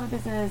start in another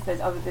business, there's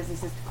other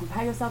businesses to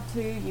compare yourself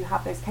to. You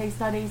have those case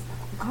studies.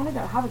 You kind of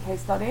don't have a case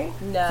study.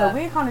 No. So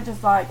we're kind of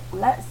just like,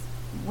 let's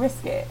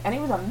risk it. And it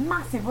was a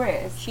massive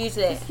risk.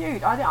 Hugely. It's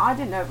huge. I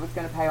didn't know it was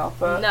going to pay off.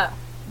 But no.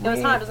 It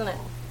was hard, wasn't it?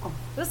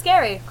 It was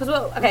scary. Because,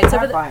 so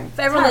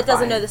for everyone that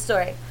doesn't know the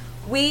story,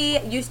 we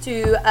used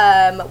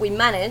to, we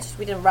managed,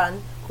 we didn't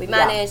run, we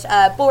managed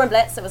Ballroom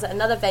Blitz. It was at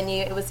another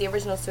venue. It was the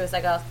original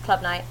Suicide Girls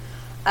club night.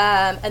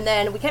 And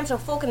then we came to a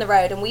fork in the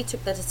road, and we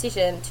took the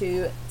decision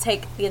to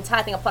take the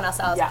entire thing upon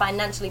ourselves,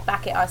 financially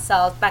back it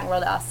ourselves,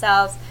 bankroll it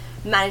ourselves,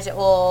 manage it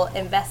all,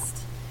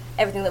 invest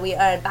everything that we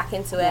earned back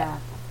into it.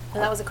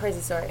 And that was a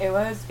crazy story. It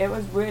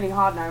was really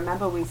hard. And I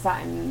remember we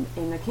sat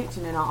in the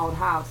kitchen in our old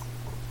house,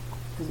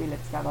 because we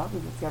lived together.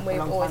 We've lived together for a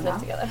long time now.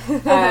 We've always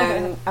lived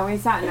together. And we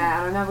sat in there,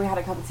 and I remember we had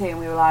a cup of tea, and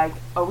we were like,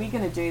 are we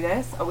going to do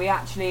this? Are we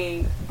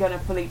actually going to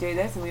fully do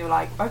this? And we were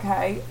like,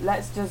 okay,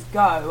 let's just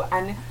go.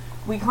 And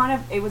we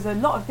it was a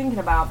lot of thinking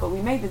about, but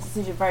we made the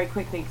decision very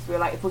quickly, because we were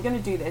like, if we're going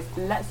to do this,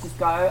 let's just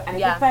go. And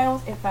if it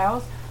fails, it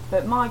fails.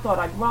 But my God,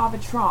 I'd rather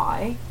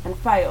try and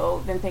fail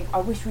than think, I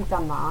wish we'd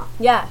done that.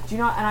 Yeah. Do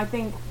you know? And I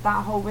think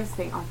that whole risk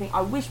thing,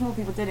 I wish more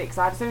people did it, because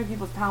I had so many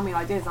people tell me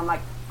ideas. I'm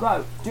like,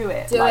 go, do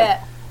it. Do it.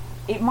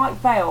 It might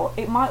fail.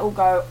 It might all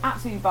go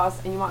absolutely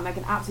bust, and you might make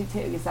an absolute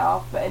tit of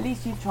yourself, but at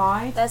least you've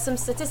tried. There's some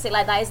statistic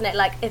like that, isn't it?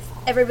 Like, if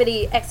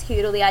everybody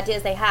executed all the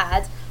ideas they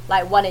had,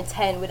 like 1 in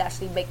 10 would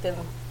actually make them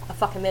a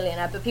fucking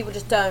millionaire, but people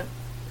just don't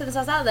put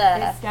themselves out there.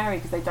 It's scary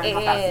because they don't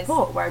have that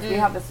support, whereas we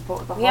have the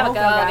support of the whole have a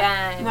girl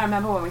gang. I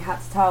remember when we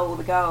had to tell all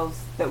the girls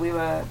that we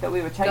were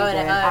changing,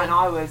 and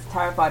I was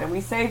terrified, and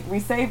we saved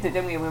it,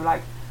 didn't we? And we were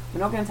like, we're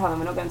not going to tell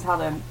them.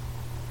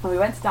 And we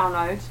went to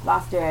Download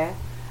last year,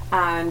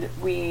 and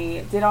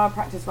we did our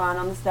practice run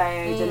on the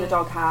stage in the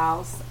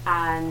doghouse,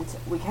 and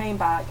we came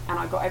back, and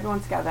I got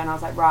everyone together, and I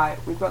was like, right,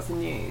 we've got some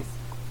news.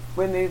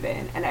 We're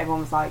moving, and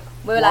everyone was like,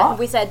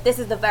 we said, this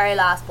is the very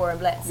last Ballroom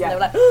Blitz. Yeah. And they were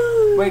like,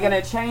 we're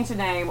going to change the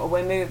name, or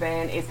we're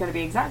moving. It's going to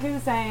be exactly the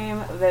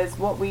same. There's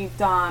what we've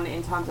done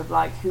in terms of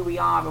like who we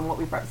are and what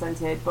we've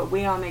represented, but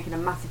we are making a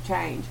massive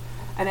change.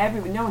 And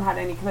no one had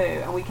any clue,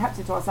 and we kept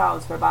it to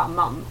ourselves for about a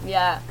month.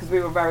 Yeah. Because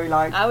we were very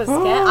like, I was scared.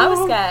 I was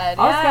scared.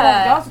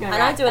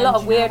 And I do a lot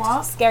of weird,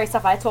 scary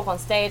stuff. I talk on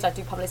stage, I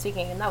do public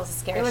speaking, and that was a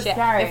scary shit.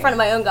 Scary. In front of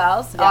my own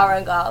girls, our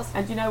own girls.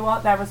 And do you know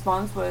what? Their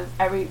response was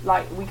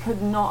we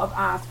could not have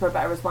asked for a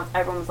better response.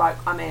 Everyone was like,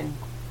 I'm in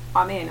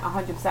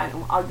 100%.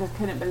 And I just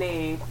couldn't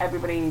believe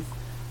everybody's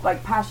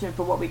like passion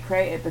for what we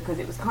created, because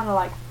it was kind of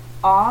like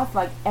ours,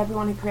 like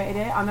everyone who created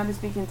it. I remember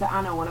speaking to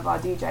Anna, one of our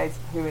DJs,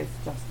 who is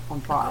just on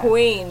fire.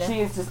 Queen.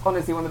 She is just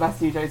honestly one of the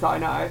best DJs that I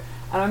know.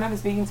 And I remember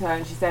speaking to her,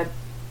 and she said,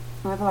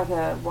 I went for like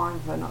a wine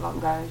for not long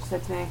ago. She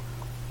said to me,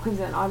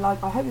 Crimson, I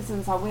hope this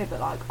doesn't sound weird, but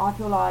like I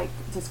feel like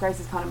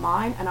Disgrace is kind of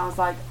mine. And I was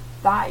like,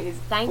 that is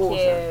Thank awesome.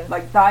 you.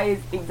 Like that is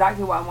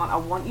exactly what I want. I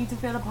want you to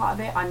feel a part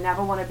of it. I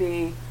never want to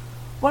be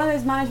one of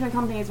those management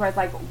companies where it's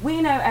like,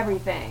 we know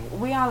everything.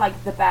 We are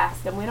like the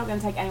best, and we're not going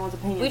to take anyone's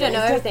opinion. We don't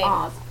know everything.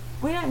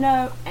 We don't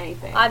know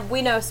anything.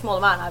 We know a small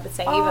amount, I would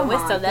say. Even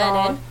we're still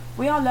learning.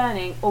 We are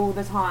learning all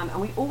the time,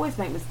 and we always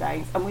make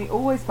mistakes, and we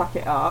always fuck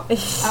it up. and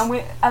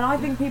I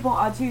think people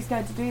are too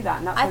scared to do that.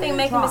 And that's I think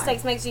making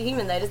mistakes makes you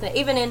human, though, doesn't it?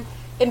 Even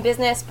in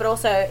business, but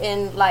also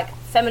in like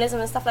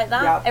feminism and stuff like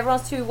that. Yep.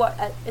 Everyone's too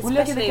especially. Well,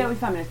 look at the Guilty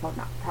Feminist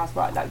podcast,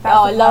 right? Like,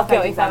 I love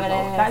Guilty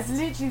Feminist. That's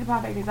literally the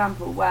perfect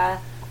example where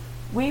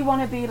we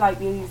want to be like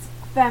these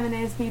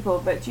feminist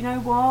people, but do you know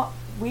what?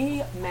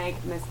 We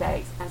make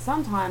mistakes, and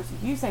sometimes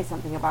you say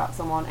something about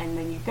someone, and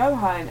then you go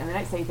home, and the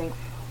next day you think,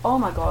 oh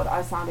my God,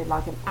 I sounded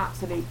like an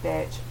absolute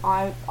bitch.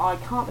 I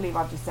can't believe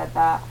I've just said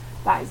that.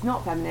 That is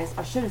not feminist.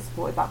 I should have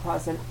supported that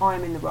person.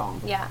 I'm in the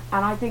wrong. Yeah.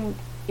 And I think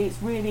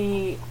it's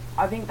really,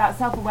 that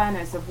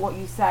self-awareness of what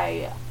you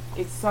say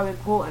is so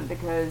important,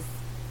 because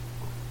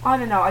I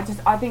don't know.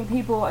 I think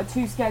people are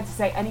too scared to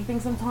say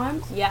anything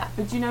sometimes. Yeah.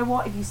 But do you know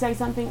what? If you say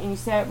something and you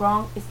say it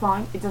wrong, it's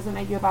fine. It doesn't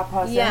make you a bad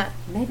person. Yeah.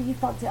 Maybe you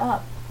fucked it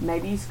up.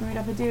 Maybe you screwed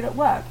up a deal at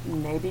work.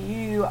 Maybe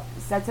you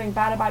said something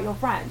bad about your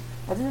friend.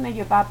 That doesn't make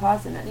you a bad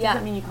person. It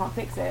doesn't mean you can't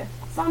fix it.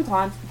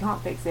 Sometimes you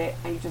can't fix it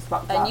and you just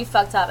fucked up. And you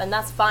fucked up, and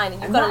that's fine.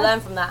 And you've got to learn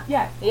from that.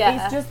 Yeah.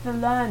 Yeah. It's just the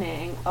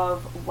learning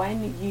of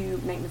when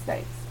you make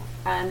mistakes.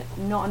 And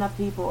not enough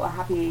people are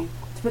happy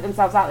to put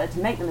themselves out there to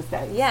make the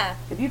mistakes. Yeah.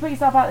 If you put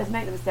yourself out there to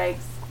make the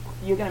mistakes,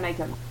 you're going to make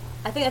them.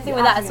 I think with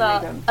that as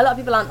well, a lot of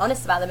people aren't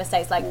honest about their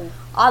mistakes. Like,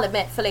 I'll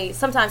admit fully,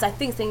 sometimes I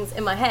think things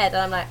in my head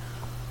and I'm like,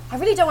 I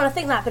really don't want to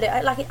think that, but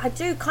I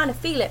do kind of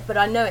feel it, but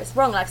I know it's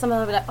wrong. Like,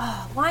 sometimes I'll be like,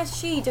 oh, why is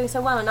she doing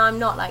so well and I'm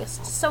not? Like, it's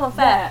just so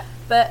unfair. Yeah.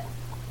 But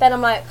then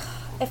I'm like,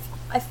 if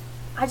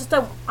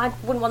I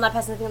wouldn't want that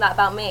person to think that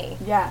about me.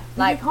 Yeah.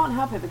 Like, you can't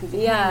help it because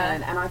you're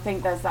human, and I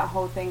think there's that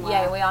whole thing where...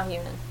 Yeah, we are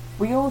human.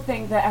 We all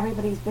think that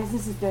everybody's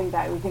business is doing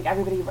better. We think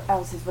everybody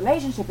else's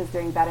relationship is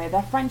doing better.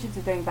 Their friendships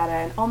are doing better.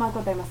 And oh my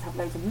God, they must have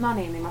loads of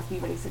money and they must be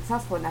really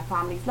successful and their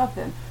families love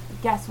them.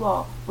 But guess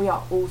what? We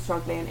are all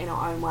struggling in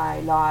our own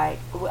way. Like,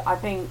 I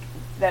think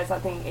there's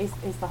that thing,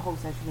 it's the whole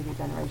social media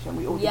generation.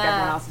 We all think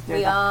everyone else is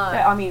doing that.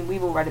 But, I mean,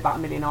 we've all read about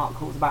 1 million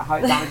articles about how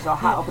it damages our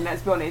health. And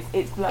let's be honest,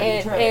 it's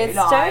bloody true. It's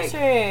so true.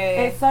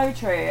 It's so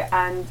true.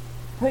 And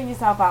putting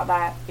yourself out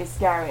there is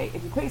scary.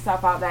 If you put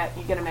yourself out there,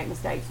 you're going to make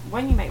mistakes.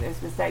 When you make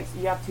those mistakes,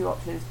 you have two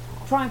options.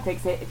 Try and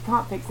fix it. If you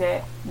can't fix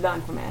it,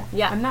 learn from it.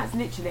 Yeah. And that's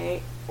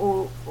literally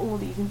all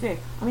that you can do.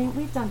 I mean,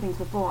 we've done things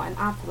before, and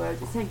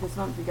afterwards, it's taken us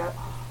months, we go,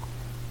 oh,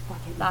 fuck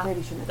it, we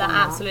really shouldn't have done that.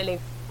 That absolutely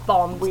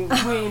bombed. We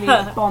really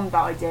bombed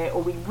that idea,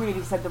 or we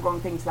really said the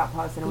wrong thing to that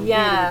person, or we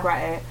really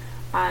regret it.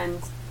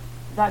 And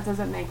that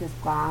doesn't make us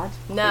bad.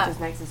 No. It just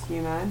makes us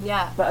human.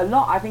 Yeah. But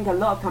I think a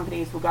lot of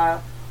companies will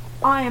go,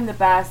 I am the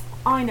best,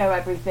 I know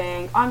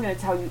everything, I'm going to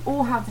tell you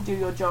all how to do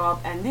your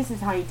job, and this is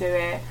how you do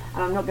it,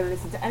 and I'm not going to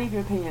listen to any of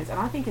your opinions. And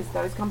I think it's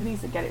those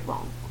companies that get it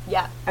wrong.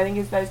 Yeah. I think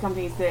it's those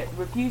companies that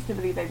refuse to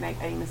believe they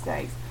make any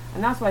mistakes.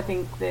 And that's why I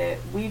think that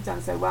we've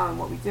done so well in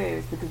what we do,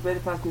 is because we're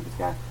the first people to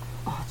go,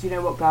 oh, do you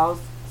know what,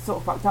 girls? Sort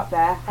of fucked up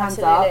there. Hands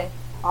Absolutely.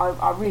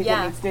 up. I really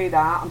didn't need to do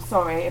that. I'm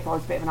sorry if I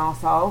was a bit of an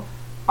arsehole.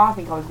 I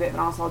think I was a bit of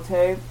an arsehole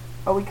too.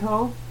 Are we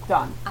cool?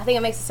 Done. I think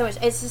it makes it so much,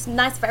 it's just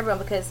nice for everyone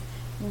because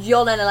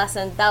you'll learn a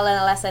lesson, they'll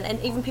learn a lesson, and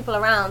even people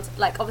around,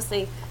 like,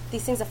 obviously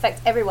these things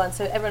affect everyone,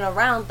 so everyone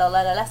around, they'll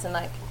learn a lesson.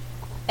 Like,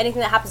 anything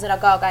that happens in our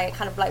Girl Gang, it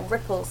kind of like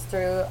ripples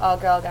through our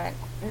Girl Gang.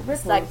 It ripples.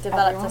 It's like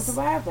developed Everyone's us.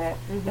 aware of it.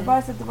 If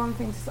I said the wrong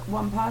thing to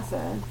one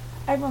person,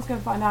 everyone's going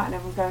to find out, and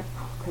everyone's going,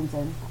 oh,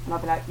 Crimson. And I'll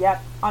be like,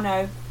 yep, I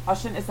know, I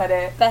shouldn't have said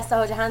it. Best to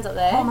hold your hands up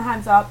there. Hold my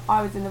hands up,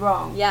 I was in the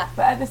wrong. Yeah.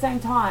 But at the same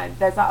time,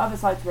 there's that other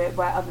side to it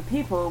where other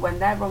people, when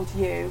they're wrong to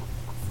you,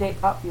 stick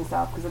up for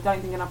yourself, because I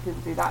don't think enough people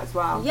do that as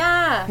well.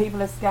 Yeah.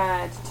 People are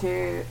scared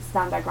to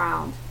stand their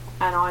ground,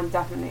 and I'm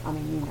definitely, I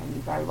mean, you know me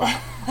very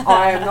well.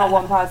 I am not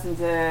one person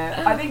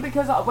to, I think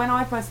because when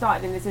I first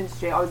started in this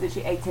industry, I was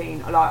literally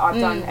 18. Like, I've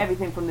done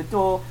everything from the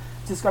door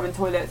to scrubbing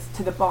toilets,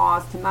 to the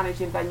bars, to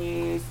managing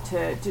venues,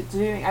 to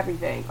doing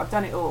everything. I've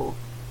done it all.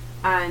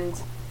 And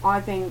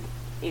I think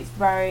it's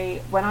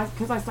very,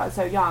 because I started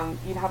so young,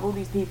 you'd have all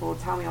these people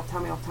tell me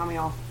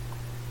off.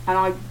 And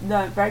I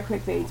learned very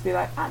quickly to be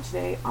like,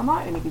 actually, I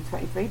might only be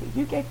 23, but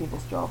you gave me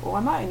this job. Or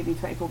I might only be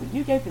 24, but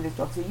you gave me this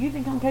job. So you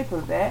think I'm capable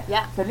of it.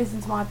 Yeah. So listen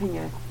to my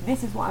opinion.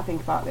 This is what I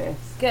think about this.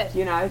 Good.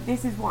 You know,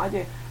 this is what I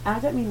do. And I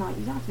don't mean like,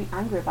 you don't have to be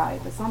angry about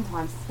it, but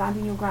sometimes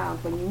standing your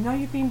ground when you know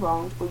you've been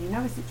wronged or you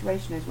know a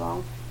situation is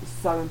wrong is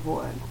so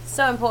important.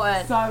 So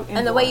important. So important.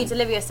 And the way you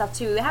deliver yourself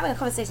too. We were having a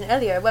conversation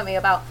earlier, weren't we,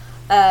 about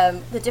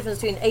the difference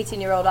between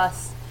 18-year-old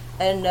us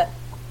and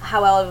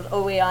how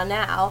old we are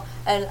now.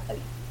 And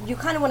you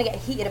kind of want to get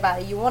heated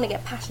about it. You want to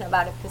get passionate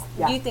about it because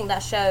you think that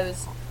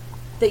shows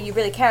that you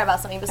really care about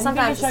something. But and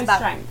sometimes it shows it's about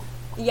strength.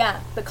 Yeah,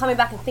 but coming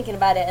back and thinking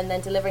about it and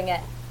then delivering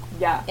it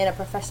in a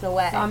professional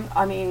way.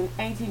 I mean,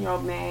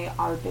 18-year-old me,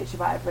 I would bitch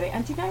about everybody.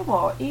 And do you know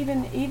what?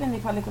 Even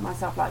if I look at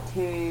myself like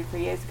 2-3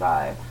 years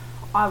ago,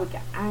 I would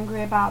get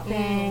angry about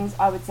things.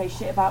 I would say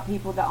shit about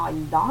people that I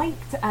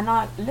liked. And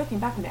looking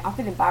back on it, I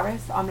feel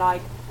embarrassed. I'm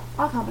like,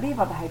 I can't believe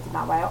I behaved in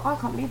that way, or I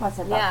can't believe I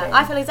said that thing. Yeah,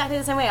 I feel exactly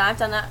the same way. I've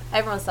done that.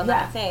 Everyone's done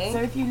that, I think.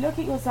 So if you look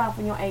at yourself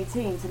when you're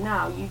 18 to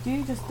now, you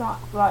do just start,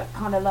 like,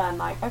 kind of learn,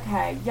 like,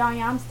 okay, yeah, I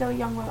am still a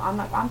young woman.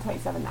 I'm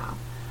 27 now.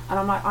 And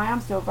I'm like, I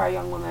am still a very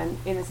young woman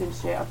in this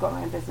industry. I've got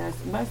my own business.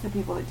 Most of the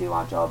people that do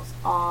our jobs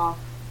are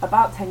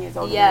about 10 years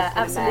older than us.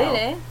 Yeah,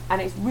 absolutely.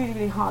 And it's really,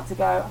 really hard to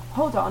go,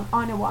 hold on,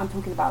 I know what I'm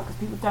talking about, because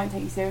people don't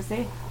take you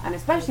seriously. And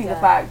especially the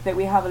fact that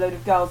we have a load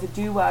of girls who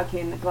do work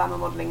in glamour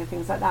modelling and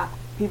things like that.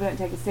 People don't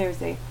take it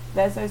seriously.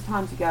 There's those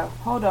times you go,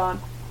 hold on,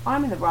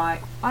 I'm in the right,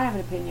 I have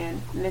an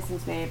opinion, listen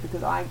to me,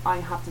 because I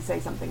have to say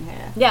something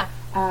here. Yeah.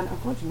 And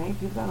unfortunately,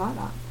 people don't like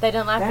that. They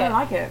don't like it. They don't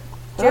like it.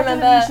 Do you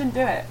remember, you shouldn't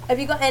do it. Have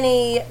you got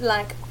any,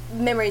 like,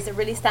 memories that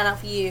really stand out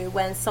for you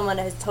when someone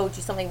has told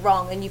you something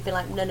wrong and you've been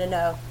like,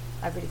 no,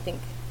 I really think...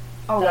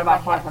 Oh, there are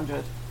about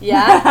 500.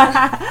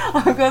 Yeah?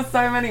 I've got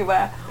so many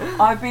where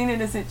I've been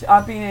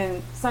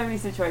in so many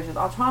situations.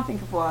 I'll try and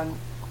think of one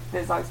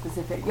there's like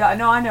specific. Yeah,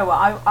 no, I know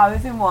what I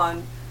was in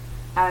one,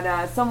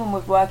 and someone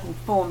was working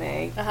for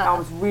me. I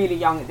was really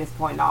young at this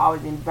point. Like, I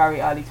was in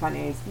very early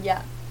 20s.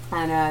 Yeah.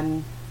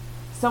 And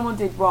someone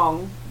did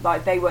wrong.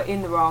 Like, they were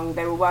in the wrong.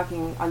 They were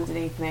working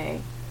underneath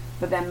me,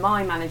 but then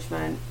my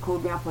management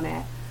called me up on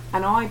it.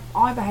 And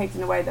I behaved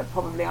in a way that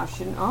probably I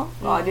shouldn't have.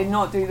 Like, I did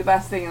not do the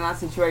best thing in that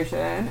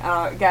situation.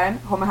 Again,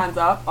 hold my hands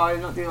up. I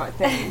did not do the right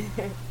thing.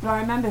 But I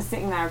remember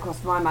sitting there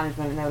across my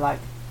management, and they were like,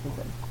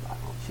 "Listen, like,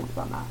 you shouldn't have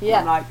done that." Yeah.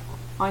 And I'm like,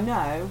 I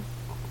know,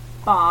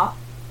 but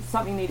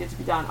something needed to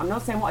be done. I'm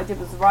not saying what I did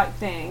was the right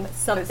thing,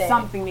 but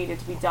something needed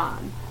to be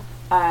done.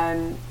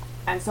 And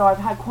so I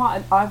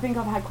think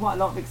I've had quite a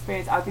lot of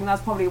experience. I think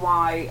that's probably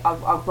why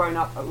I've grown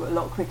up a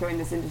lot quicker in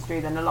this industry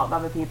than a lot of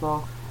other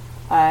people.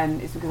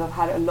 It's because I've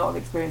had a lot of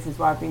experiences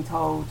where I've been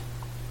told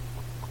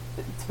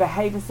to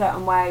behave a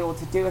certain way or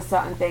to do a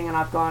certain thing, and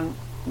I've gone,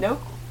 nope,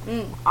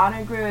 I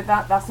don't agree with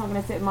that. That's not going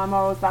to sit in my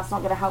morals. That's not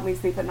going to help me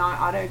sleep at night.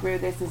 I don't agree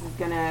with this. This is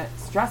going to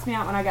stress me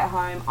out when I get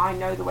home. I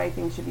know the way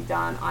things should be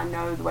done. I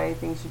know the way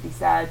things should be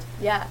said.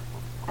 Yeah.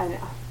 And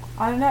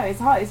I don't know. It's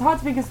hard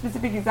to think of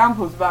specific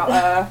examples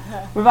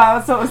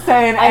without sort of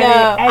saying I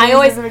know.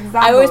 any examples.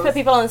 I always put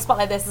people on the spot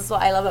like this. This is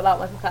what I love about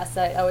my podcast.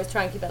 I always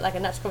try and keep it like a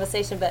natural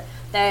conversation. But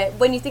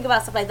when you think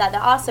about stuff like that,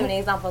 there are so many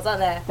examples, aren't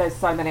there? There's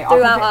so many.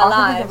 Throughout our lives.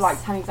 I can think of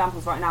like 10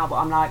 examples right now, but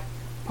I'm like,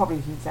 probably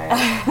shouldn't say it. It's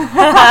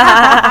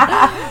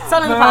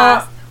all in the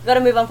past. We've got to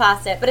move on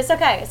past it. But it's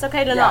okay. It's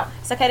okay to not.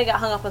 It's okay to get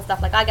hung up on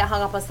stuff. Like, I get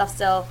hung up on stuff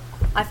still.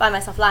 I find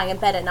myself lying in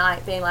bed at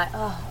night being like,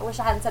 oh, I wish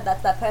I hadn't said that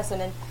to that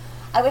person. And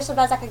I wish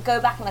sometimes I could go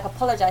back and like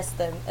apologise to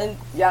them. And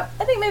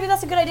I think maybe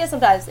that's a good idea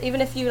sometimes,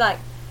 even if you like.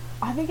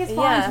 I think it's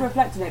fine to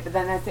reflect on it, but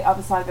then there's the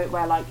other side of it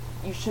where like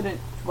you shouldn't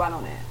dwell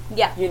on it.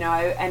 Yeah. You know,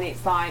 and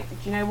it's like,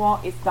 do you know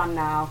what? It's done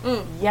now.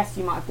 Yes,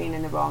 you might have been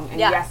in the wrong, and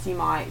yes, you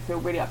might feel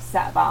really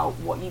upset about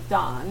what you've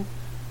done.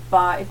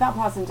 But if that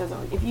person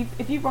doesn't,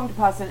 if you've wronged a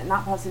person and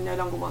that person no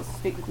longer wants to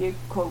speak with you,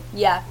 cool.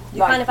 Yeah,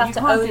 you kind of have to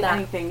own that. You can't do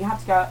anything. You have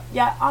to go,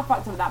 yeah, I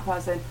fucked up with that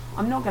person.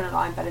 I'm not going to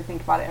lie in bed and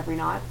think about it every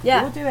night.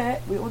 Yeah. We all do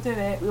it. We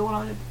all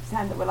want to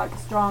pretend that we're like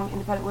strong,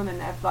 independent women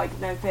that have like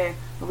no fear.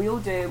 But we all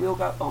do. We all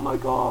go, oh my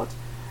God,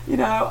 you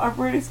know, I've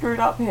really screwed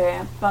up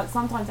here. But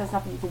sometimes there's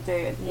nothing you can do.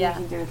 And all you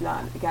can do is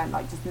learn. Again,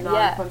 like just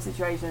learn from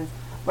situations,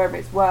 whether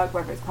it's work,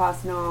 whether it's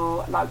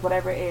personal, like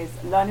whatever it is.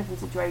 Learning from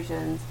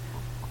situations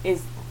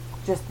is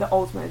just the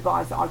ultimate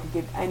advice that I could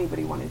give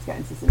anybody wanting to get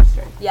into this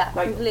industry. Yeah,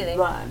 like, completely.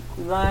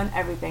 Learn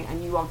everything,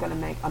 and you are going to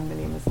make a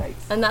million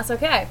mistakes. And that's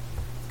okay.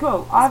 It's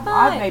cool.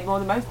 I've made more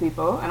than most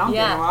people, and I'm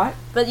doing alright.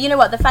 But you know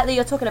what? The fact that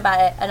you're talking about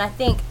it, and I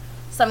think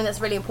something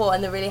that's really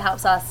important that really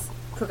helps us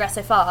progress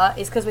so far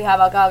is because we have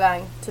our girl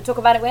gang to talk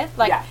about it with.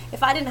 Like,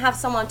 if I didn't have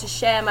someone to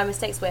share my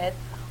mistakes with,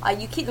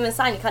 you keep them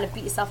inside, you kind of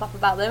beat yourself up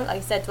about them, like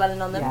you said,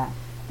 dwelling on them. Yeah.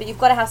 But you've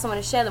got to have someone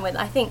to share them with.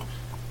 I think,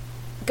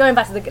 going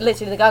back to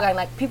literally the girl gang,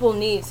 like, people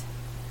need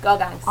girl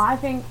gangs. I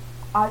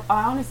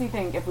honestly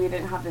think if we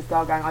didn't have this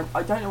girl gang,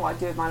 I don't know what I'd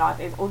do with my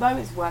life. Although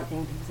it's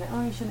working, people say,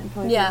 oh, you shouldn't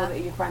employ people that are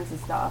your friends and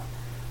stuff.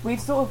 We've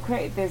sort of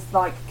created this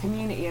like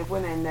community of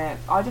women that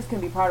I just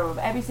couldn't be proud of.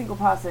 Every single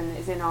person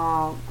is in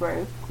our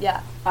group.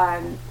 Yeah.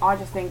 I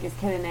just think is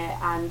killing it,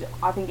 and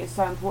I think it's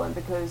so important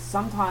because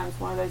sometimes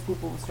one of those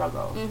people will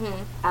struggle.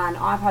 And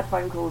I've had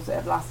phone calls that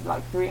have lasted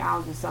like 3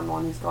 hours with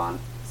someone who's gone,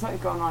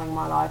 something's gone wrong in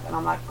my life, and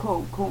I'm like,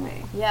 cool, call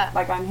me. Yeah.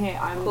 Like, I'm here.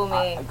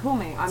 Call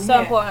me. I'm so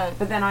here. important.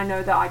 But then I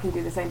know that I can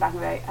do the same back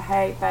and say,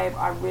 hey, babe,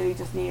 I really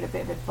just need a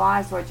bit of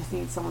advice, or I just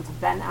need someone to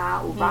vent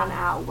out or rant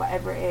out or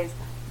whatever it is.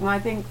 And I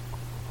think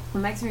what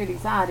makes me really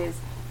sad is,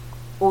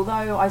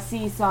 although I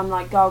see some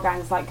like girl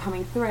gangs like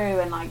coming through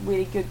and like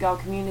really good girl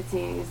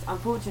communities,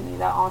 unfortunately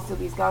there are still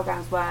these girl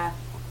gangs where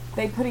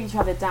they put each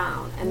other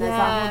down, and there's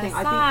that whole thing.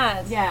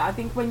 I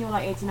think when you're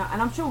like 18,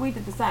 and I'm sure we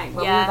did the same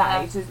when we were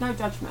that age, there's no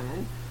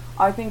judgment.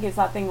 I think it's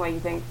that thing where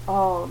you think,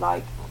 oh,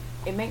 like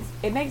it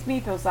makes me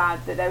feel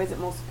sad that there isn't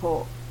more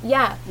support.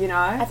 Yeah, you know,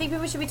 I think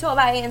people should be taught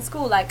about it in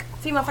school, like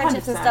female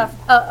friendships 100%. And stuff.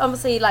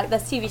 Obviously, like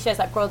there's TV shows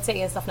like Broad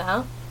City and stuff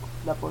now.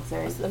 Love Broad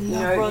City.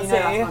 Broad City.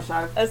 That's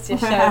my show. That's your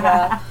show,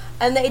 girl.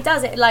 And it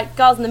does it like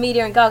girls in the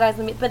media and girl guys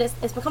in the media, but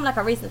it's become like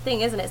a recent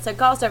thing, isn't it? So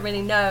girls don't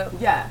really know.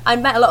 Yeah. I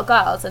met a lot of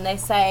girls and they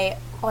say,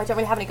 oh, I don't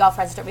really have any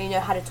girlfriends. I don't really know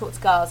how to talk to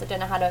girls. I don't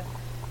know how to.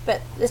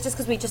 But it's just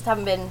because we just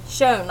haven't been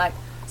shown. Like,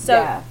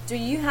 so do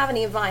you have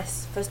any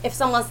advice for if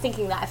someone's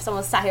thinking that, if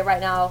someone's sat here right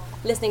now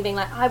listening, being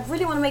like, I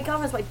really want to make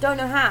girlfriends, but I don't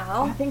know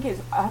how? I think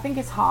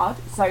it's hard.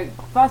 So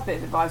first bit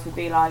of advice would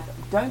be like,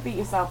 don't beat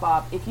yourself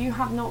up. If you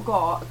have not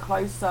got a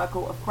close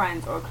circle of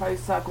friends or a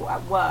close circle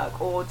at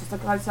work or just a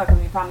close circle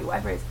in your family,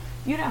 whatever it is,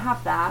 you don't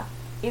have that,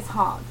 it's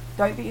hard.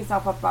 Don't beat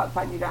yourself up about the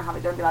fact that you don't have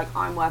it. Don't be like,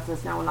 I'm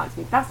worthless, no one likes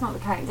me. That's not the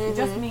case. It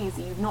just means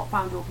that you've not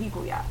found your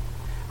people yet.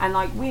 And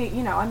like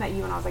I met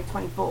you when I was like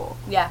 24.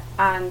 Yeah.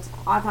 And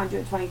I found you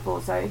at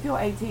 24. So if you're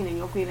 18 and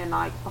you're feeling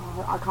like,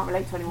 oh, I can't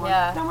relate to anyone,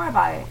 don't worry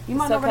about it. You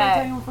might not relate to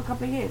anyone for a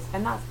couple of years,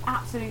 and that's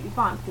absolutely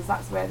fine because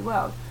that's the way of the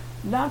world.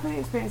 Learn from the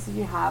experiences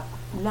you have.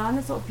 Learn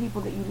the sort of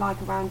people that you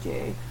like around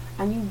you,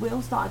 and you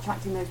will start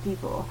attracting those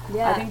people.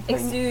 Yeah. I think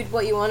exude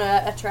what you want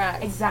to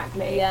attract.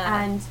 Exactly.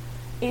 Yeah. And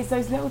it's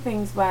those little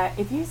things where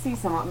if you see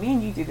someone, me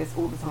and you do this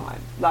all the time.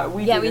 Like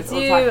we Yeah, do we this all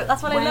the time. do.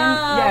 That's what I When-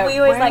 love. yeah, We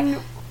always when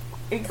like,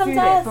 it's come do to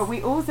this, us. but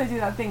we also do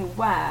that thing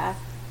where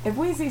if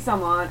we see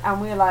someone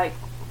and we're like,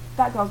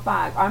 that girl's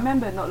bag. I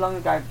remember not long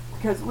ago,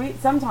 because we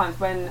sometimes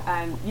when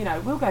you know,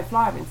 we'll go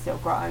fly in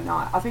Silk right at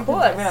night. I think people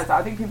don't realise that.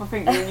 I think people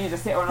think me and you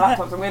just sit on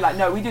laptops and we're like,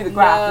 no, we do the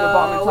graph to the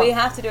bottom and top. we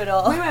have to do it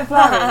all. We went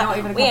flying not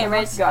even a We couple ain't of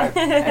months rich. ago.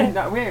 And,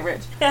 no, we ain't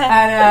rich.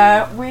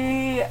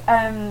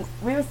 And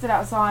we were stood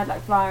outside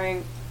like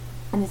flying,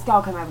 and this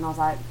girl came over and I was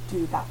like,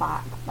 dude, that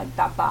bag, like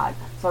that bag.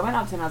 So I went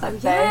up to her and I was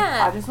like, babe,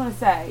 I just want to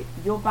say,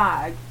 your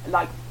bag,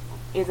 like,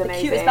 is The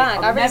amazing. cutest bag.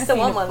 I've I really never still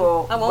seen want it one.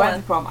 before. I want Where's one.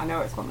 it from? I know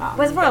where it's from now.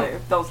 Where's it from?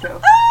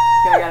 Dolskill.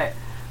 Gonna get it.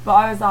 But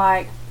I was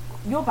like,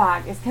 your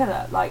bag is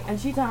killer. Like, and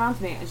she turned around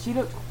to me and she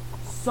looked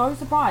so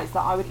surprised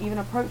that I would even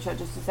approach her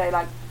just to say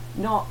like,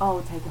 not,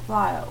 oh, take a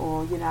flyer,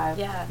 or, you know,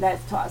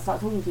 let's start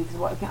talking to you,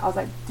 because I was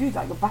like, dude,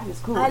 like, your bag is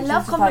cool. I And she love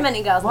was just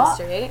complimenting like, girls on the what?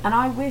 street. And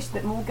I wish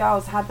that more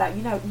girls had that,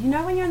 you know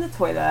when you're in the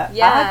toilet at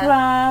Yeah. a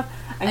club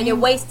and you're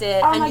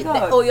wasted, oh and my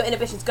God. all your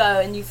inhibitions go,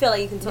 and you feel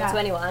like you can talk to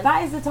anyone.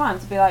 That is the time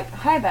to be like,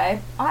 hey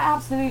babe, I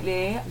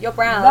absolutely your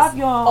brows love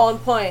your on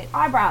point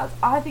eyebrows.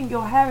 I think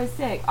your hair is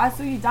sick. I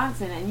saw you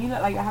dancing and you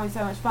look like you're having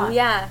so much fun.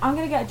 Yeah. I'm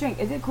gonna get a drink.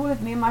 Is it cool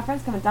if me and my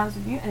friends come and dance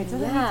with you? And it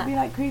doesn't need to be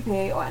like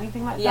creepy or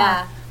anything like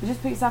that. But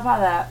just put yourself out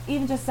there.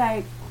 Even just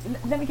say,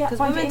 let me find your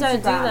women Instagram. don't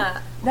do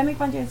that. Let me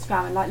find your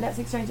Instagram and like let's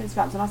exchange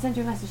Instagrams, and I'll send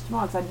you a message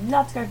tomorrow because I'd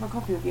love to go for a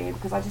coffee with you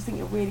because I just think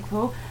you're really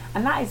cool.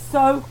 And that is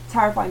so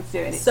terrifying to do,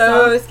 and it's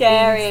so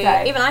scary.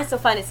 insane. Even I still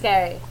find it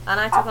scary. And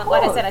I talk on,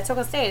 like I said, I talk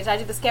on stage. I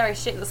do the scary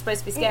shit that was supposed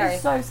to be scary.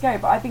 It's so scary,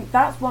 but I think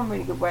that's one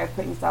really good way of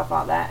putting yourself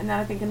out there. And then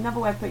I think another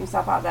way of putting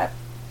yourself out there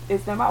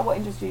is, no matter what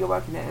industry you're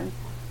working in,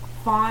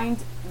 find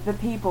the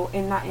people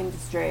in that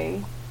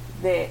industry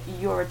that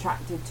you're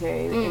attracted to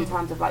in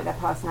terms of like their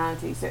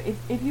personality. So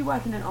if you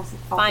work in an office,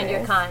 find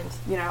your kind.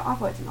 You know,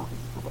 I've worked in offices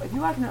before. If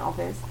you work in an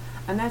office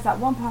and there's that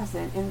one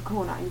person in the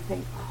corner and you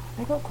think, oh,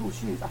 they got cool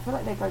shoes, I feel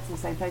like they go to the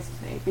same place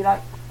as me, be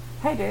like,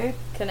 hey dude,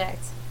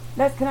 connect.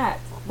 Let's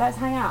connect. Let's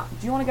hang out.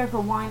 Do you want to go for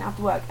a wine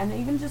after work? And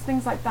even just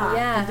things like that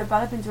can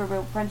develop into a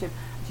real friendship.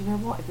 Do you know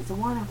what? If it's a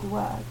wine after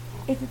work,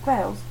 if it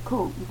fails,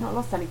 cool. You've not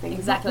lost anything.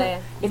 Exactly.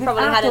 You've If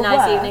probably it's had a after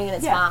nice work, evening and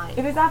it's fine.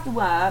 If it's after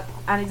work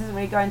and it doesn't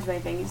really go into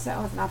anything, you just say,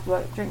 oh, it's an after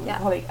work drink with a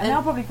colleague. And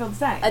they'll probably feel the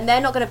same. And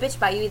they're not going to bitch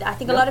about you either. I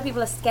think a lot of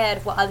people are scared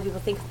of what other people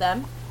think of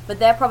them, but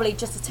they're probably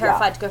just as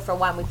terrified to go for a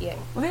wine with you.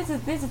 Well, this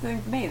is the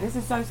thing for me. This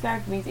is so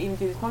scary for me to even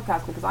do this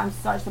podcast because I'm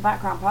such the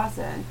background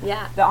person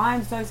that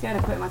I'm so scared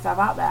of putting myself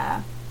out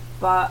there.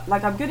 But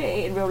like, I'm good at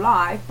it in real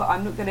life, but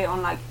I'm not good at it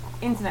on like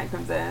internet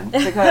crimson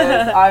because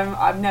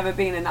I've never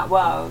been in that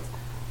world.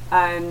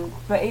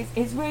 But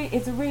it's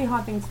a really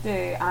hard thing to do,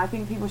 and I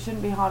think people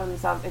shouldn't be hard on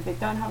themselves if they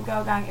don't have a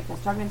girl gang. If they're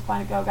struggling to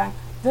find a girl gang,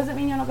 doesn't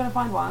mean you're not going to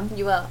find one.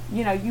 You will.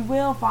 You know, you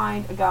will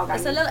find a girl gang.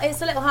 It's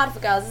a little harder for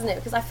girls, isn't it?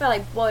 Because I feel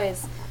like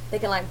boys, they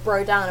can like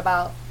bro down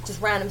about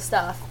just random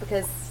stuff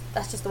because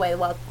that's just the way the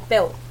world's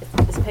built.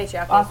 It's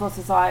patriarchy. That's what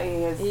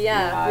society is.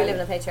 Yeah, we live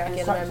in a patriarchy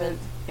at the moment.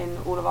 In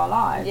all of our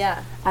lives.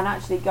 Yeah. And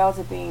actually, girls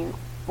have been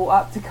brought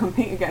up to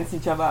compete against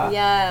each other.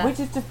 Yeah. Which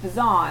is just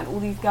bizarre. And all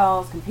these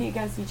girls compete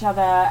against each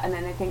other, and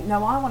then they think,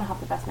 no, I want to have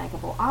the best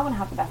makeup, or I want to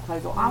have the best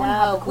clothes, or I want to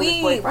have the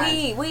coolest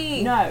boyfriend.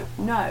 We.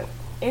 No.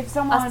 If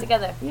someone, us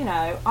together. You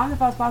know, I'm the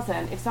first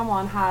person. If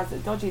someone has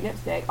dodgy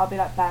lipstick, I'll be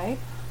like, babe,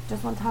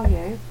 just want to tell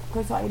you,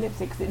 go start your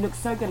lipstick because it looks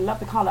so good. I love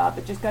the colour,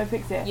 but just go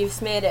fix it. You've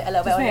smeared it a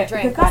little bit on your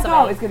drink. Because that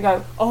girl is going to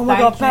go, oh my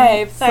god,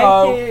 babe,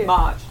 thank you so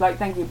much. Like,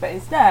 thank you. But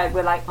instead,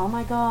 we're like, oh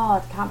my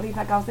god, can't believe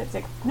that girl's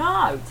lipstick.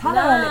 No, tell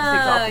her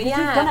lipstick's off. Because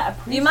she's going to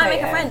appreciate it. You might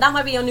make a friend. That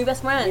might be your new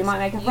best friend. You might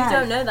make a friend. You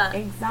don't know that.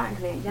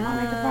 Exactly. You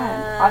might make a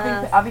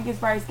friend. I think it's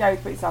very scary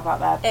to put yourself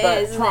out there.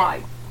 But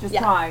try. Just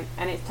try.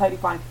 And it's totally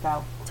fine if you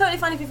fail. Totally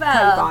fine if you fail.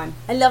 Totally fine.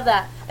 I love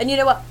that. And you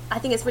know what? I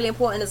think it's really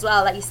important as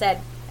well, like you said,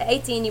 at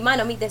 18 you might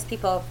not meet those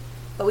people,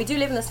 but we do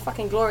live in this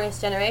fucking glorious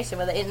generation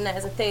where the internet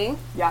is a thing.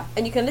 Yeah.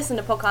 And you can listen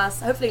to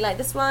podcasts, hopefully like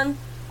this one,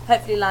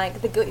 hopefully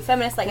like the Good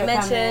Feminist, like you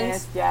mentioned.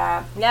 Feminist,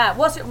 yeah. Yeah.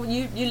 What's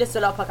you listen to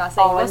a lot of podcasts?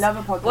 I love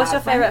a podcast. What's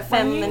your favourite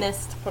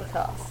feminist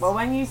podcast? Well,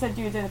 when you said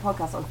you were doing a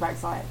podcast, I was very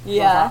excited.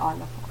 Yeah. I was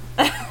like,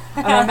 I love podcasts.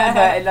 And I remember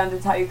at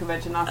London Tattoo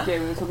Convention last year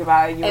we were talking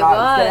about it, and you were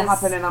like, it's going to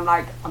happen, and I'm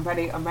like, I'm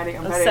ready. I'm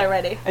so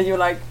ready. And you were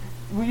like,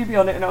 will you be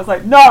on it? And I was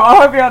like, no, I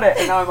won't be on it.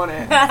 And now I'm on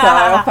it. So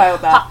I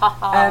failed that.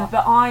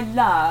 But I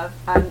love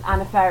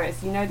Anna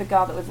Faris. You know the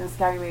girl that was in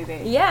Scary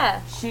Movie?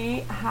 Yeah. She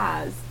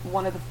has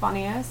one of the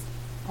funniest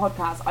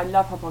podcasts. I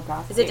love her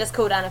podcast. Is it just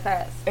called Anna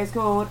Faris? It's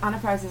called Anna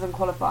Faris is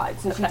Unqualified.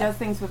 So she does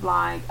things with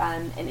like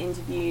an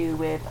interview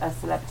with a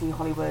celebrity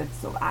Hollywood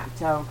sort of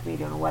actor or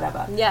comedian or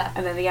whatever. Yeah.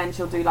 And then at the end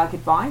she'll do like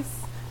advice.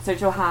 So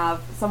she'll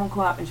have someone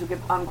call up and she'll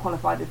give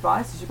unqualified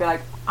advice. So she'll be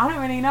like, I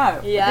don't really know.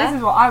 Yeah. This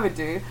is what I would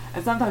do.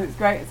 And sometimes it's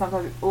great and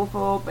sometimes it's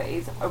awful, but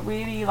it's a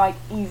really like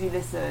easy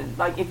listen.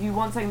 Like if you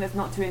want something that's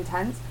not too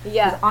intense.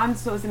 Yeah. 'Cause I'm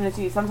sort of similar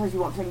to you. Sometimes you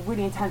want something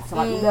really intense to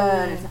like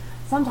learn.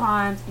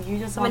 Sometimes you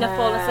just want to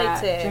fall asleep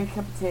to. drink a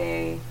cup of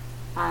tea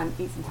and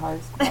eat some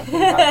toast. That's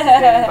what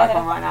I'm doing back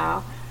on right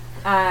now.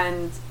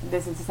 and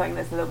listen to something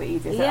that's a little bit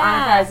easier. So Yeah.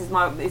 Anna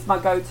Faris is my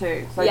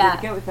go-to. So I Yeah. do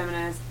The Guilty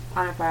Feminist,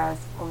 Anna Faris,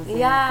 obviously.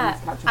 Yeah,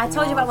 and Catch Up I on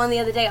told you about Yours. one the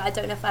other day. I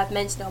don't know if I've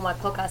mentioned it on my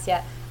podcast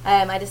yet.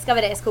 I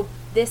discovered it. It's called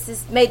This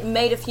Is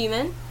Made of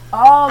Human.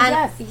 Oh, And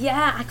yes.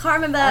 yeah, I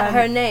can't remember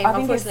her name. I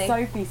think it's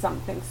unfortunately. Sophie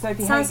something.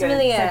 Sophie Sounds Hagen.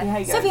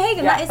 familiar. Sophie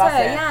Hagen, that is that's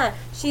her. it.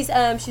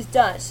 Yeah, she's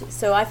Dutch,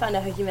 so I found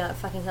her humor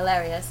fucking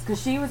hilarious.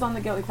 Because she was on The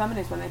Guilty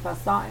Feminist when they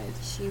first started.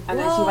 She and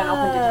then she went off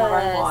and did her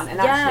own one. And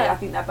Yeah. actually, I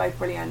think they're both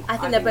brilliant. I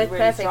think they're both really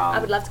perfect. strong. I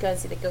would love to go and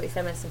see The Guilty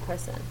Feminist in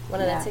person. One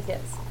of Yeah. their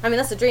tickets. I mean,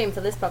 that's the dream for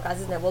this podcast,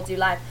 isn't it? We'll do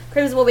live.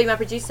 Crimson will be my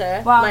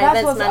producer, Well, my that's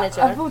events what's,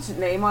 manager.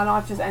 unfortunately, my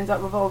life just ends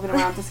up revolving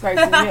around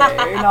disgracing you.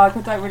 Like,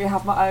 I don't really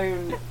have my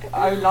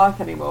own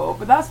life anymore.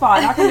 But that's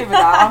fine. I can live with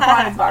that. I'm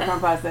fine as a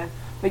background person.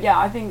 But yeah,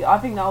 I think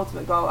the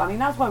ultimate goal. I mean,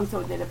 that's why we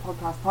sort of did a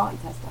podcast party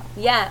tester.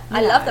 Yeah,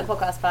 I You love the know,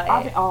 podcast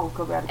party. oh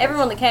god, we had a great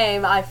Everyone that time.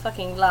 came, I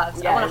fucking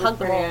loved. Yeah, I want it to was hug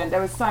them all. brilliant.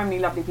 There were so many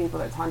lovely people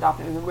that turned up,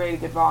 and it was a really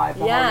good vibe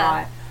the Yeah. whole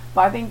night.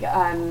 But I think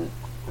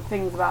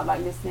things about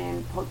like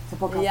listening to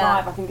podcasts Yeah.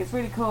 live, I think it's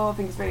really cool. I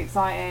think it's really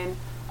exciting.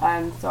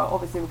 So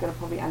obviously we're going to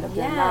probably end up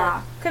doing Yeah.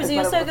 that. Crimson, as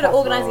you're well so as good at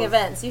organising festivals.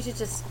 events. You should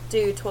just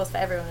do tours for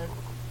everyone.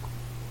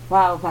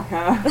 Wow,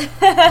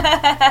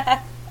 Becca.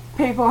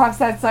 People have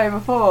said so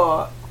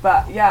before,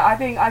 but yeah, I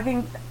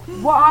think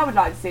what I would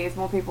like to see is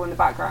more people in the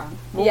background,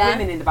 more Yeah.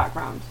 women in the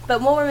background.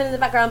 But more women in the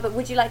background, but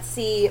would you like to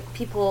see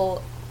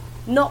people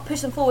not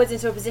push them forwards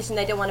into a position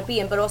they don't want to be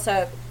in, but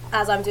also,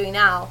 as I'm doing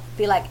now,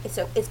 be like,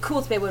 it's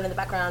cool to be a woman in the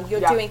background. You're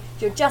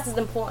just as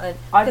important.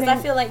 Because I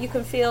feel like you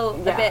can feel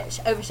a bit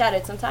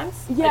overshadowed sometimes.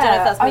 Yeah, I don't know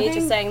if that's me think-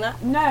 just saying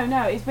that.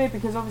 No, it's weird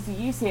because obviously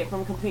you see it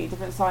from a completely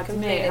different side to me.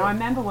 Completely. And I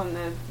remember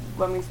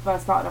when we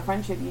first started our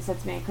friendship, you said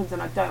to me,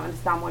 Crimson, I don't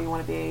understand why you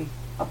want to be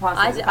a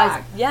person in the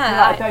back. Yeah, You're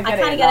like, I don't get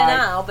kind of it. get like- it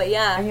now, but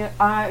yeah. And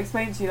I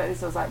explained to you like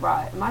this, I was like,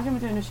 right, imagine we're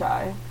doing a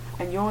show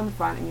and you're on the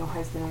front and you're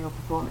hosting and you're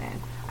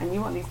performing and you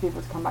want these people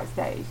to come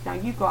backstage. Now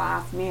you've got to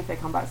ask me if they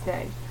come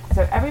backstage.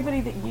 So everybody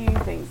that you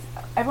think,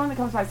 everyone that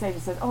comes backstage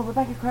and says, oh,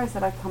 Rebecca Crowe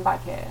said I'd come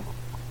back here.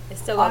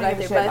 It's still got to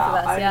go through both of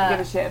us, I yeah. don't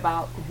give a shit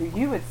about who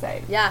you would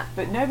say. Yeah.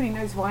 But nobody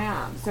knows who I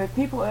am. So if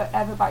people are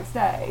ever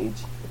backstage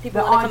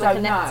People that wanna I come don't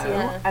and connect, know,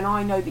 yeah. and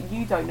I know that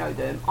you don't know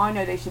them, I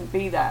know they shouldn't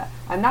be there.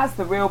 And that's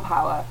the real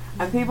power.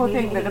 And people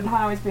think that the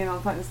power is being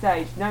on front of the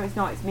stage. No, it's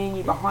not. It's me and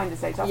you behind the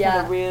stage. That's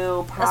where the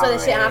real power That's where the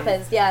shit is.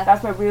 happens, yeah.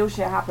 That's where real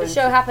shit The happens.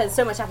 show happens,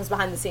 so much happens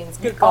behind the scenes.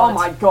 Good Oh God.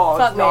 my god,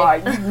 Fuck me.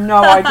 like, you've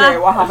no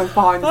idea what happens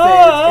behind the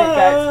scenes. It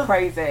gets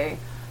crazy.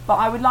 But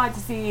I would like to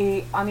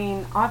see, I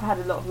mean, I've had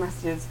a lot of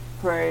messages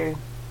through,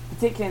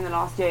 particularly in the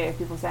last year, of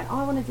people saying, oh,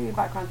 I want to do a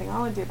background thing, I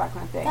want to do a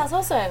background thing. That's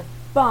awesome.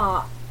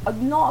 But a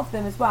lot of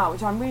them as well,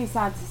 which I'm really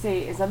sad to see,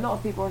 is a lot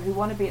of people who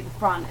want to be at the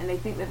front and they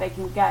think that they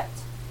can get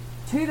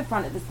to the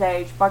front of the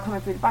stage by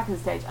coming through the back of the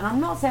stage. And I'm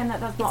not saying that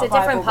that's not It's a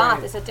different viable path.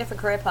 route. It's a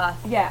different career path.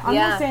 Yeah, I'm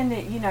not saying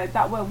that, you know,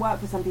 that won't work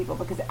for some people,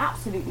 because it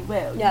absolutely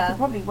will. Yeah. You can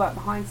probably work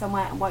behind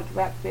somewhere and work your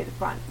way up to be at the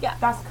front. Yeah.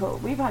 That's cool.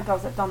 We've had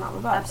girls that have done that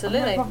with us.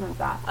 Absolutely. No problem with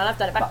that. And I've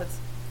done it backwards.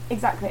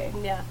 Exactly.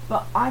 Yeah.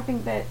 But I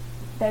think that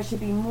there should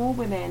be more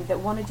women that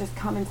want to just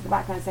come into the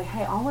background and say,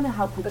 hey, I want to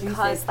help produce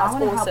Because this. I that's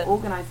want to help awesome.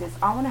 organise this.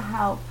 I want to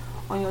help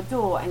on your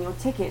door and your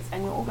tickets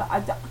and your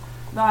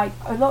like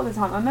a lot of the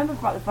time. I remember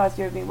throughout the first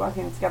year of me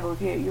working together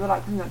with you, you were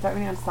like, I don't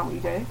really understand what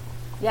you do.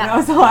 Yeah. And I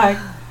was like,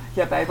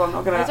 yeah, babe, I'm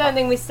not gonna. I don't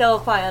think we still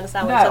quite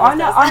understand No, what each I other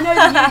know. does. I know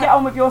that you get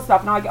on with your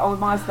stuff and I get on with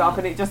my stuff,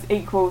 and it just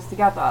equals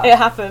together. It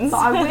happens. But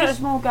I wish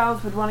more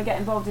girls would want to get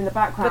involved in the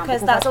background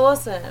because that's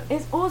awesome.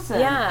 It's awesome.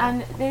 Yeah.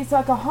 And it's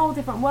like a whole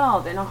different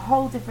world and a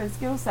whole different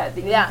skill set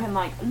that Yeah. you can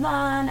like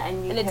learn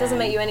and you And it can, doesn't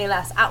make you any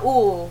less at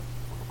all.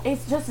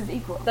 It's just as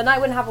equal. The night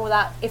wouldn't happen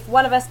without. If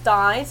one of us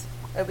died,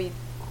 it would be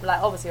like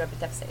obviously I'd be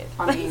devastated.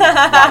 I mean, like,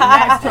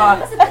 next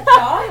time.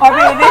 I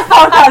mean, this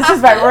podcast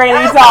just went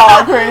really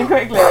dark really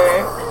quickly.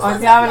 I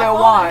was having a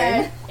little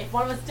wine. If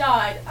one of us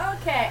died,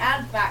 okay,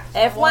 and back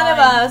to If one of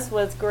us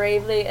was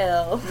gravely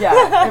ill.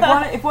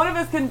 Yeah, if one of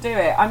us couldn't do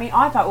it. I mean,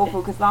 I felt awful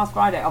because last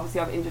Friday,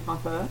 obviously, I've injured my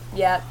foot.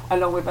 Yeah.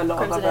 Along with a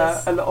lot of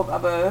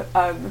other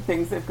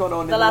things that have gone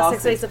on. The in last the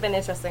 6 weeks have been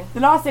interesting.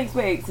 The last 6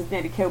 weeks has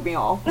nearly killed me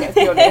off. Let's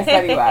be honest,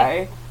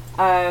 anyway.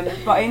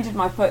 But I injured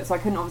my foot, so I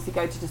couldn't obviously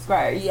go to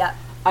Disgrace. Yeah.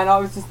 And I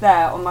was just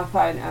there on my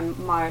phone, and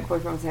my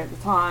boyfriend was here at the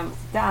time. It was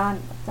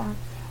Dan.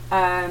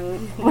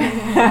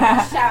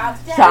 Shout out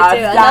to Dan. Shout out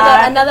to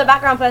Dan. Another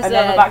background person.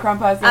 Another background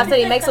person.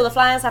 Absolutely, makes all the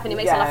flyers happen. He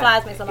makes all the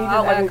flyers, makes all the he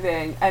does artwork.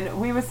 everything. And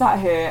we were sat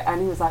here,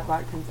 and he was like,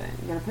 right, Crimson,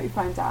 you're going to put your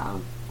phone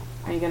down,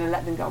 and you're going to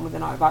let them get on with the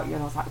night without you.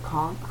 And I was like,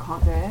 I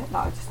can't do it.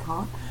 Like, I just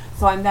can't.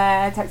 So I'm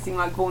there texting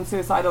like Born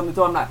Suicide on the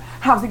door. I'm like,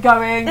 how's it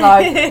going?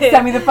 Like,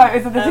 send me the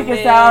photos of the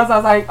ticket sales.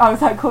 I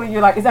was like calling you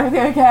like, is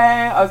everything okay?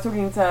 I was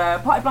talking to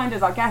Party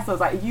Blinders, our guest. I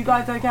was like, are you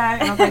guys okay?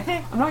 And I was like,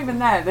 I'm not even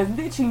there. There's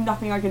literally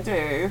nothing I can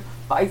do.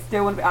 But I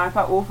still want to be. And I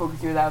felt awful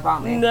because you were there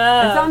without me. No.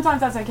 And sometimes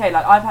that's okay.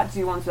 Like I've had to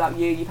do ones without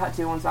you. You've had to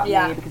do ones without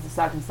Yeah. me because of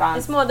circumstance.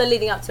 It's more the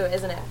leading up to it,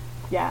 isn't it?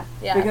 Yeah.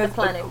 Yeah, Because the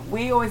planning.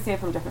 we always see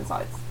it from different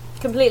sides.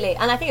 Completely.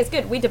 And I think it's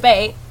good. We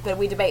debate, but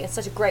we debate in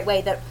such a great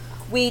way that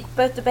we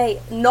both debate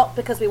not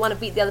because we want to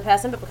beat the other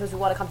person, but because we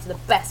want to come to the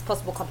best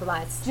possible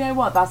compromise. Do you know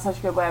what? That's such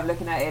a good way of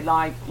looking at it.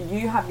 Like,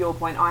 you have your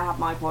point, I have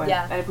my point.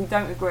 Yeah. And if we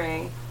don't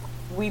agree,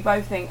 we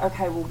both think,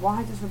 okay, well,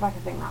 why does Rebecca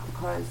think that?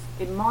 Because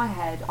in my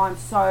head, I'm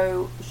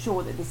so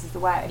sure that this is the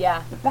way.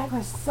 Yeah. Rebecca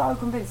is so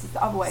convinced it's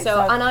the other way.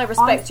 So and I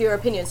respect your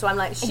opinion, so I'm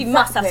like, she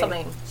must have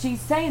something. She's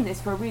saying this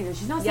for a reason.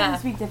 She's not saying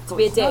this to be difficult. To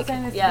be a She's dick. not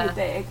saying this to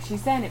be a dick.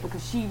 She's saying it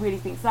because she really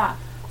thinks that.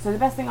 So the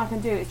best thing I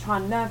can do is try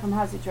and learn from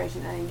her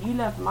situation, and then you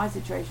learn from my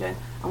situation,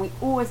 and we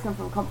always come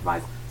from a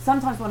compromise.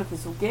 Sometimes one of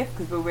us will give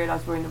because we'll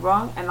realise we're in the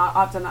wrong, and like,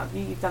 I've done that with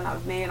you, you've done that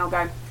with me, and I'll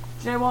go, do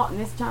you know what, in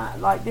this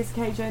this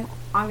occasion,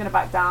 I'm going to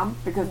back down,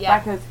 because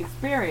Becca's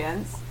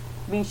experience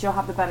means she'll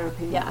have the better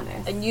opinion on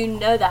this. And you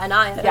know that, and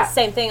the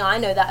same thing, I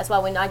know that as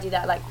well when I do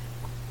that. Like,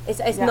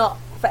 it's not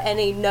for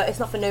it's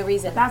not for no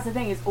reason. That's the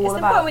thing, it's all about...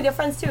 It's important with your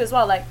friends too as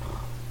well, like,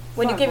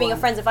 when you're giving your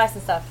friends advice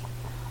and stuff.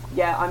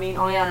 Yeah, I mean,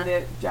 I am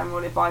the general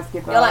advice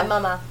giver. You're like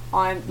mama.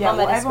 Mama well,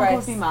 everyone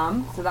calls me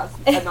mum, so that's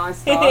a nice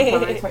start. I'm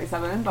only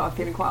 27, but I'm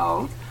feeling quite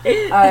old.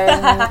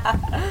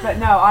 But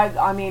no,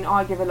 I mean,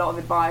 I give a lot of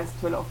advice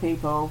to a lot of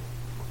people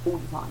all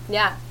the time.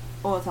 Yeah.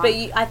 All the time.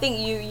 But I think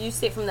you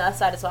see it from the other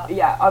side as well.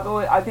 Yeah,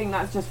 I think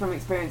that's just from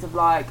experience of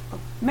like,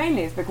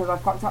 mainly it's because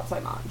I've fucked up so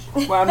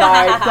much. Where I'm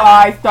like,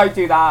 guys, don't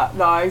do that.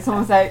 Like,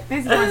 someone say,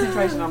 this is my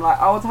situation. I'm like,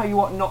 I will tell you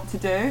what not to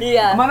do.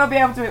 Yeah. I might not be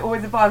able to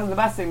always advise on the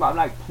best thing, but I'm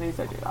like, please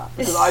don't do that.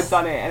 Because I've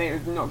done it and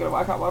it's not going to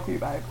work out well for you,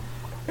 babe.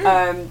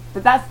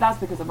 But that's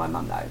because of my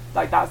mum though.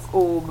 Like, that's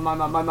all my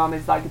mum. My mum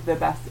is like the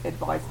best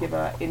advice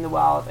giver in the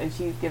world, and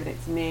she's given it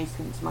to me, she's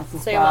given it to my sister.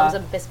 So your mum's a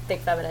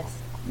big feminist.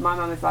 My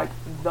mum is like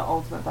the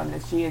ultimate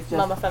feminist. She is just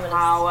Mama a feminist.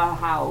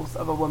 powerhouse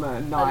of a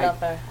woman. Like, I love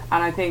her.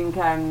 And I think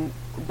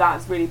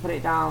that's really put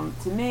it down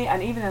to me.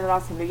 And even in the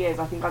last couple of years,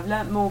 I think I've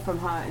learnt more from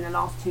her in the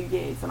last 2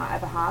 years than I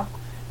ever have.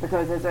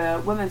 Because as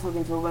a woman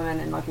talking to a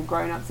woman in like a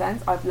grown-up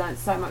sense, I've learnt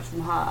so much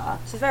from her.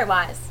 She's very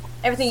wise.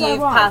 Everything So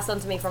you've wise. passed on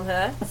to me from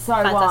her. So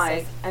fantastic.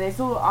 wise. And it's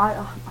all,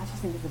 I just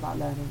think it's about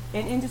learning.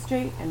 In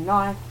industry, in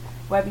life,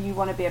 whether you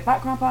want to be a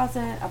background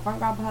person, a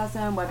frontground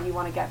person, whether you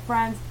want to get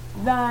friends,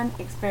 learn,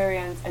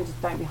 experience, and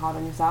just don't be hard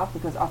on yourself,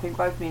 because I think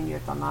both me and you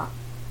have done that.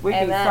 We've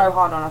been so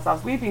hard on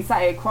ourselves. We've been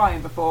sat here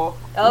crying before.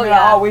 Oh, yeah.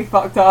 yeah. Like, we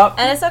fucked up.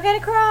 And it's okay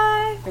to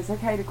cry. It's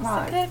okay to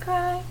cry. It's okay to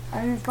cry.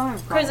 And it's fine.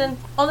 Crimson,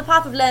 on the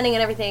path of learning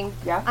and everything,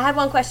 yeah. I had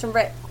one question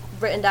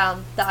written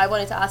down that I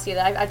wanted to ask you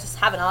that I just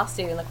haven't asked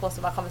you in the course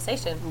of our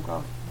conversation. Oh,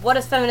 God. What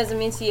does feminism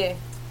mean to you?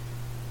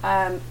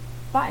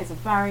 That is a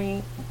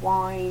very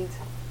wide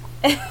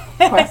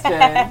question.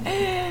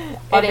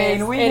 I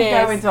mean, we could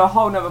go into a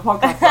whole nother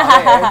podcast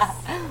like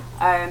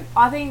this.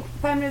 I think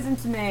feminism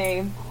to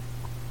me,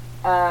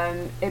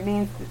 it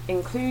means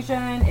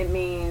inclusion, it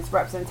means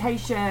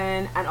representation,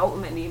 and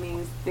ultimately it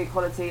means the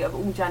equality of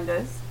all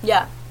genders.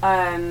 Yeah.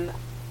 And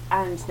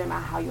no matter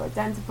how you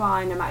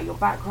identify, no matter your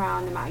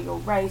background, no matter your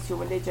race, your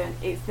religion,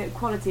 it's the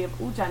equality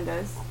of all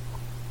genders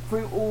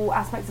through all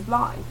aspects of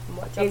life. And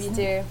what job you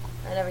do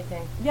and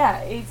everything. Yeah,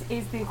 it's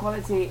the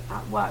equality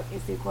at work,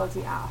 it's the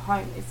equality at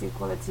home, it's the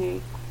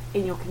equality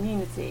in your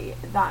community.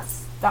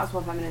 That's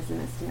what feminism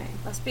is to me.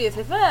 That's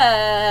beautifully put. Is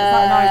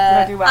that nice?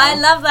 Did I do well? I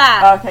love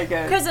that. Okay,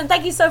 good. Kristen,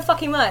 thank you so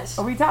fucking much.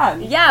 Are we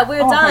done? Yeah, we're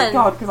done. Oh my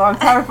God, because I'm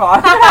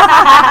terrified.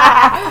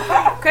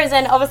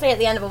 Kristen, obviously at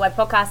the end of my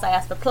podcast I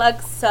ask for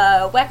plugs,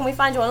 so where can we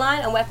find you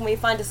online and where can we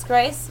find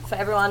Disgrace for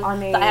everyone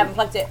that I haven't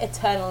plugged it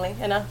eternally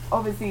enough?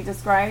 Obviously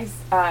Disgrace,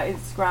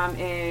 Instagram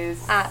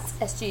is at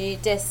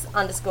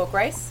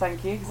sgdis_grace.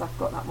 Thank you, because I've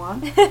got that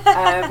one.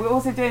 We're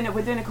also doing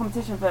a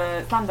competition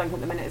for Slam Dunk at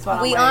the minute as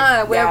well.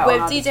 We're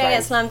DJing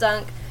at Slam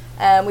Dunk.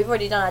 We've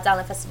already done our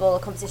Download Festival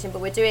competition, but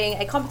we're doing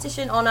a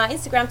competition on our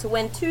Instagram to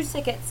win 2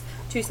 tickets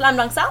to Slam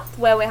Dunk South,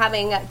 where we're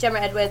having Gemma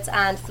Edwards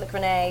and Flick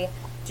Renee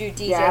do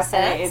DJ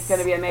sets. It's going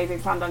to be amazing.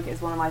 Slam Dunk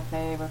is one of my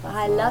favourite festivals.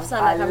 I love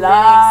Slam Dunk. I'm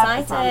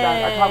really excited. Slam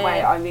Dunk. I can't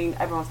wait. I mean,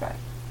 everyone's going.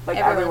 Like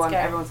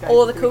everyone's going.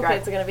 All the cool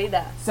kids are going to be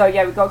there. So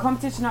yeah, we've got a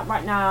competition up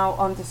right now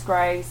on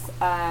Disgrace.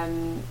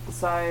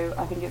 So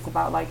I think it's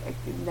about like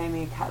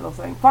naming a cat or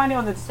something. Find it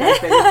on the Disgrace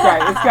thing. It's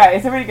great. It's great.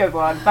 It's a really good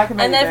one. And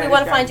then if we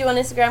want to find you on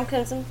Instagram,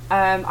 Crimson.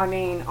 I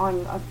mean,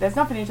 there's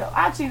nothing interesting.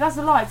 Actually, that's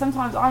a lie.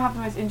 Sometimes I have the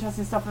most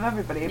interesting stuff of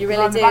everybody. You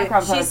really do.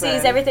 She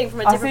sees everything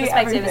from a different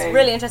perspective. Everything. It's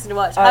really interesting to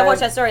watch. I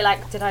watch her story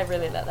like, did I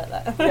really let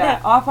that? Yeah,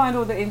 I find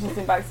all the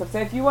interesting back stuff. So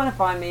if you want to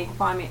find me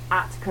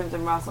at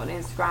Crimson Russ on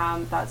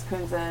Instagram. That's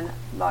Crimson,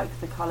 like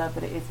the colour,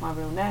 but it is my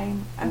real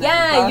name. And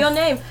yeah, your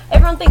name.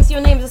 Everyone thinks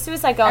your name is a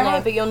Suicide Girl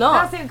name, but you're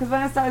not. That's it, because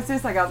when I started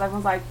Suicide Girls,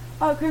 everyone's like,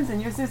 oh, Crimson,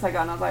 you're a Suicide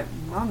Girl. And I was like,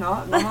 no, I'm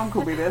not. My mum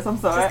called me this. I'm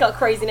sorry. She's got a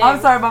crazy name. I'm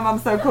sorry, my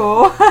mum's so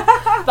cool.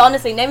 But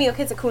honestly, naming your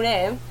kids a cool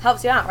name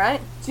helps you out, right?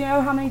 Do you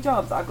know how many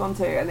jobs I've gone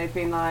to and they've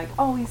been like,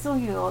 oh, we saw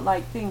your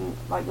your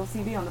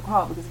CV on the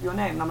pile because of your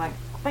name, and I'm like,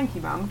 thank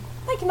you, mum.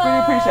 Thank you, mum. Really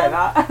appreciate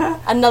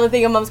that. Another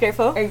thing your mum's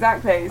grateful for.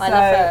 Exactly. I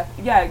love her.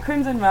 Yeah,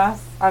 Crimson Russ.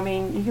 I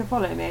mean, you can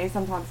follow me.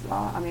 Sometimes,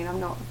 I'm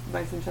not the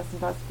most interesting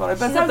person to follow.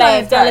 But she's a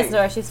babe. Don't listen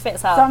to her. She's fit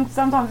as hell.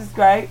 Sometimes it's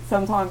great.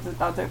 Sometimes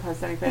I don't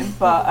post anything.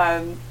 But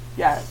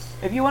Yeah.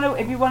 If you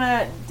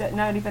wanna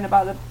know anything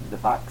about the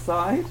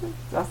backside,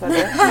 I said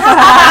it.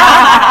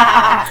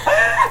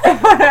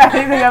 If you know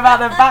anything about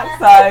the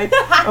backside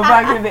of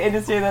working in the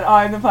industry, then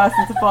I'm the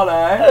person to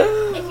follow.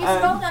 If you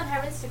scroll down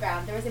her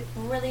Instagram, there is a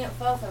brilliant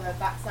photo of her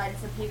backside and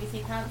some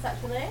PVC pants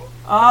actually.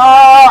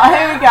 Oh,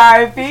 here we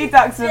go. B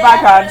Ducks in the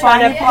background,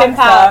 trying to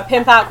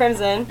pimp out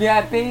Crimson.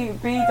 Yeah, B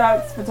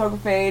Ducks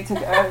Photography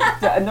took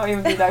not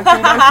even B Ducks,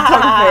 B Ducks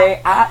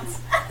Photography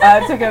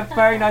took a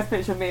very nice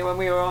picture of me when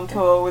we were on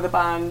tour with a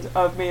band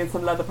of me in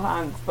some leather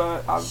pants.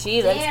 But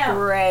she looks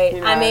great.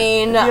 You know, I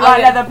mean, if you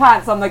like leather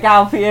pants, I'm the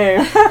gal for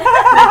you.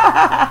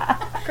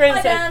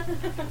 Crimson,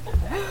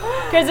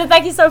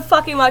 thank you so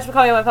fucking much for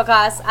coming on my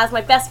podcast as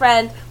my best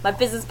friend, my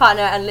business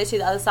partner, and literally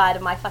the other side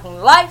of my fucking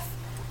life.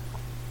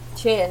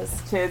 Cheers.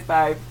 Cheers,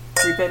 babe.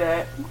 We did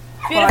it.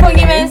 Beautiful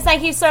humans,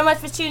 thank you so much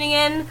for tuning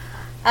in.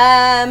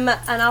 And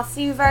I'll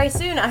see you very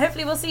soon.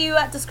 Hopefully we'll see you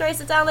at Disgrace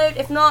to Download.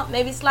 If not,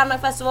 maybe Slam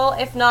Dunk Festival.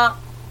 If not,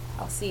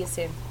 I'll see you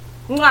soon.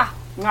 Mwah.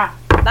 Mwah.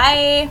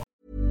 Bye.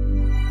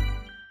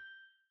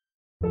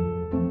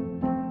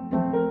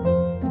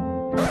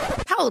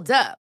 Hold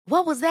up.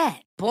 What was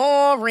that?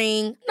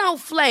 Boring. No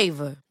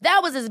flavor.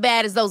 That was as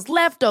bad as those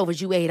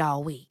leftovers you ate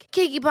all week.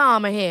 Keke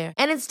Palmer here.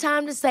 And it's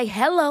time to say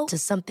hello to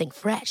something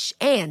fresh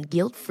and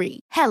guilt-free.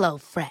 Hello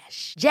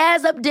Fresh.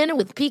 Jazz up dinner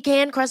with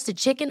pecan-crusted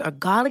chicken or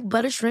garlic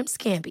butter shrimp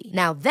scampi.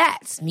 Now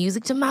that's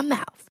music to my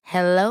mouth.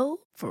 Hello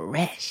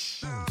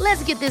Fresh.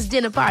 Let's get this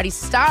dinner party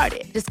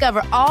started.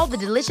 Discover all the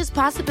delicious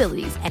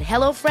possibilities at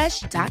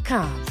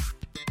HelloFresh.com.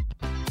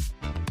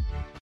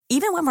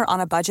 Even when we're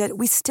on a budget,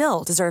 we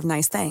still deserve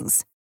nice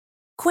things.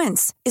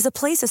 Quince is a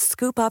place to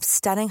scoop up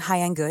stunning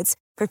high-end goods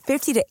for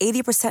 50 to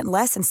 80%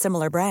 less than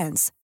similar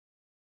brands.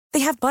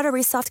 They have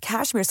buttery soft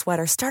cashmere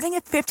sweaters starting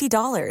at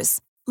 $50,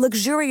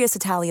 luxurious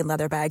Italian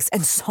leather bags,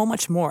 and so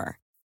much more.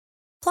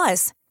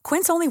 Plus,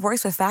 Quince only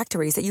works with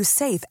factories that use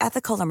safe,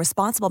 ethical, and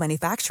responsible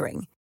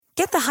manufacturing.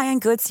 Get the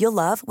high-end goods you'll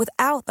love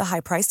without the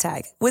high price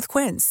tag with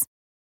Quince.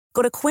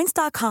 Go to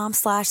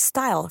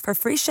quince.com/style for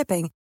free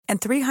shipping and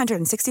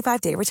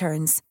 365-day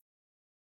returns.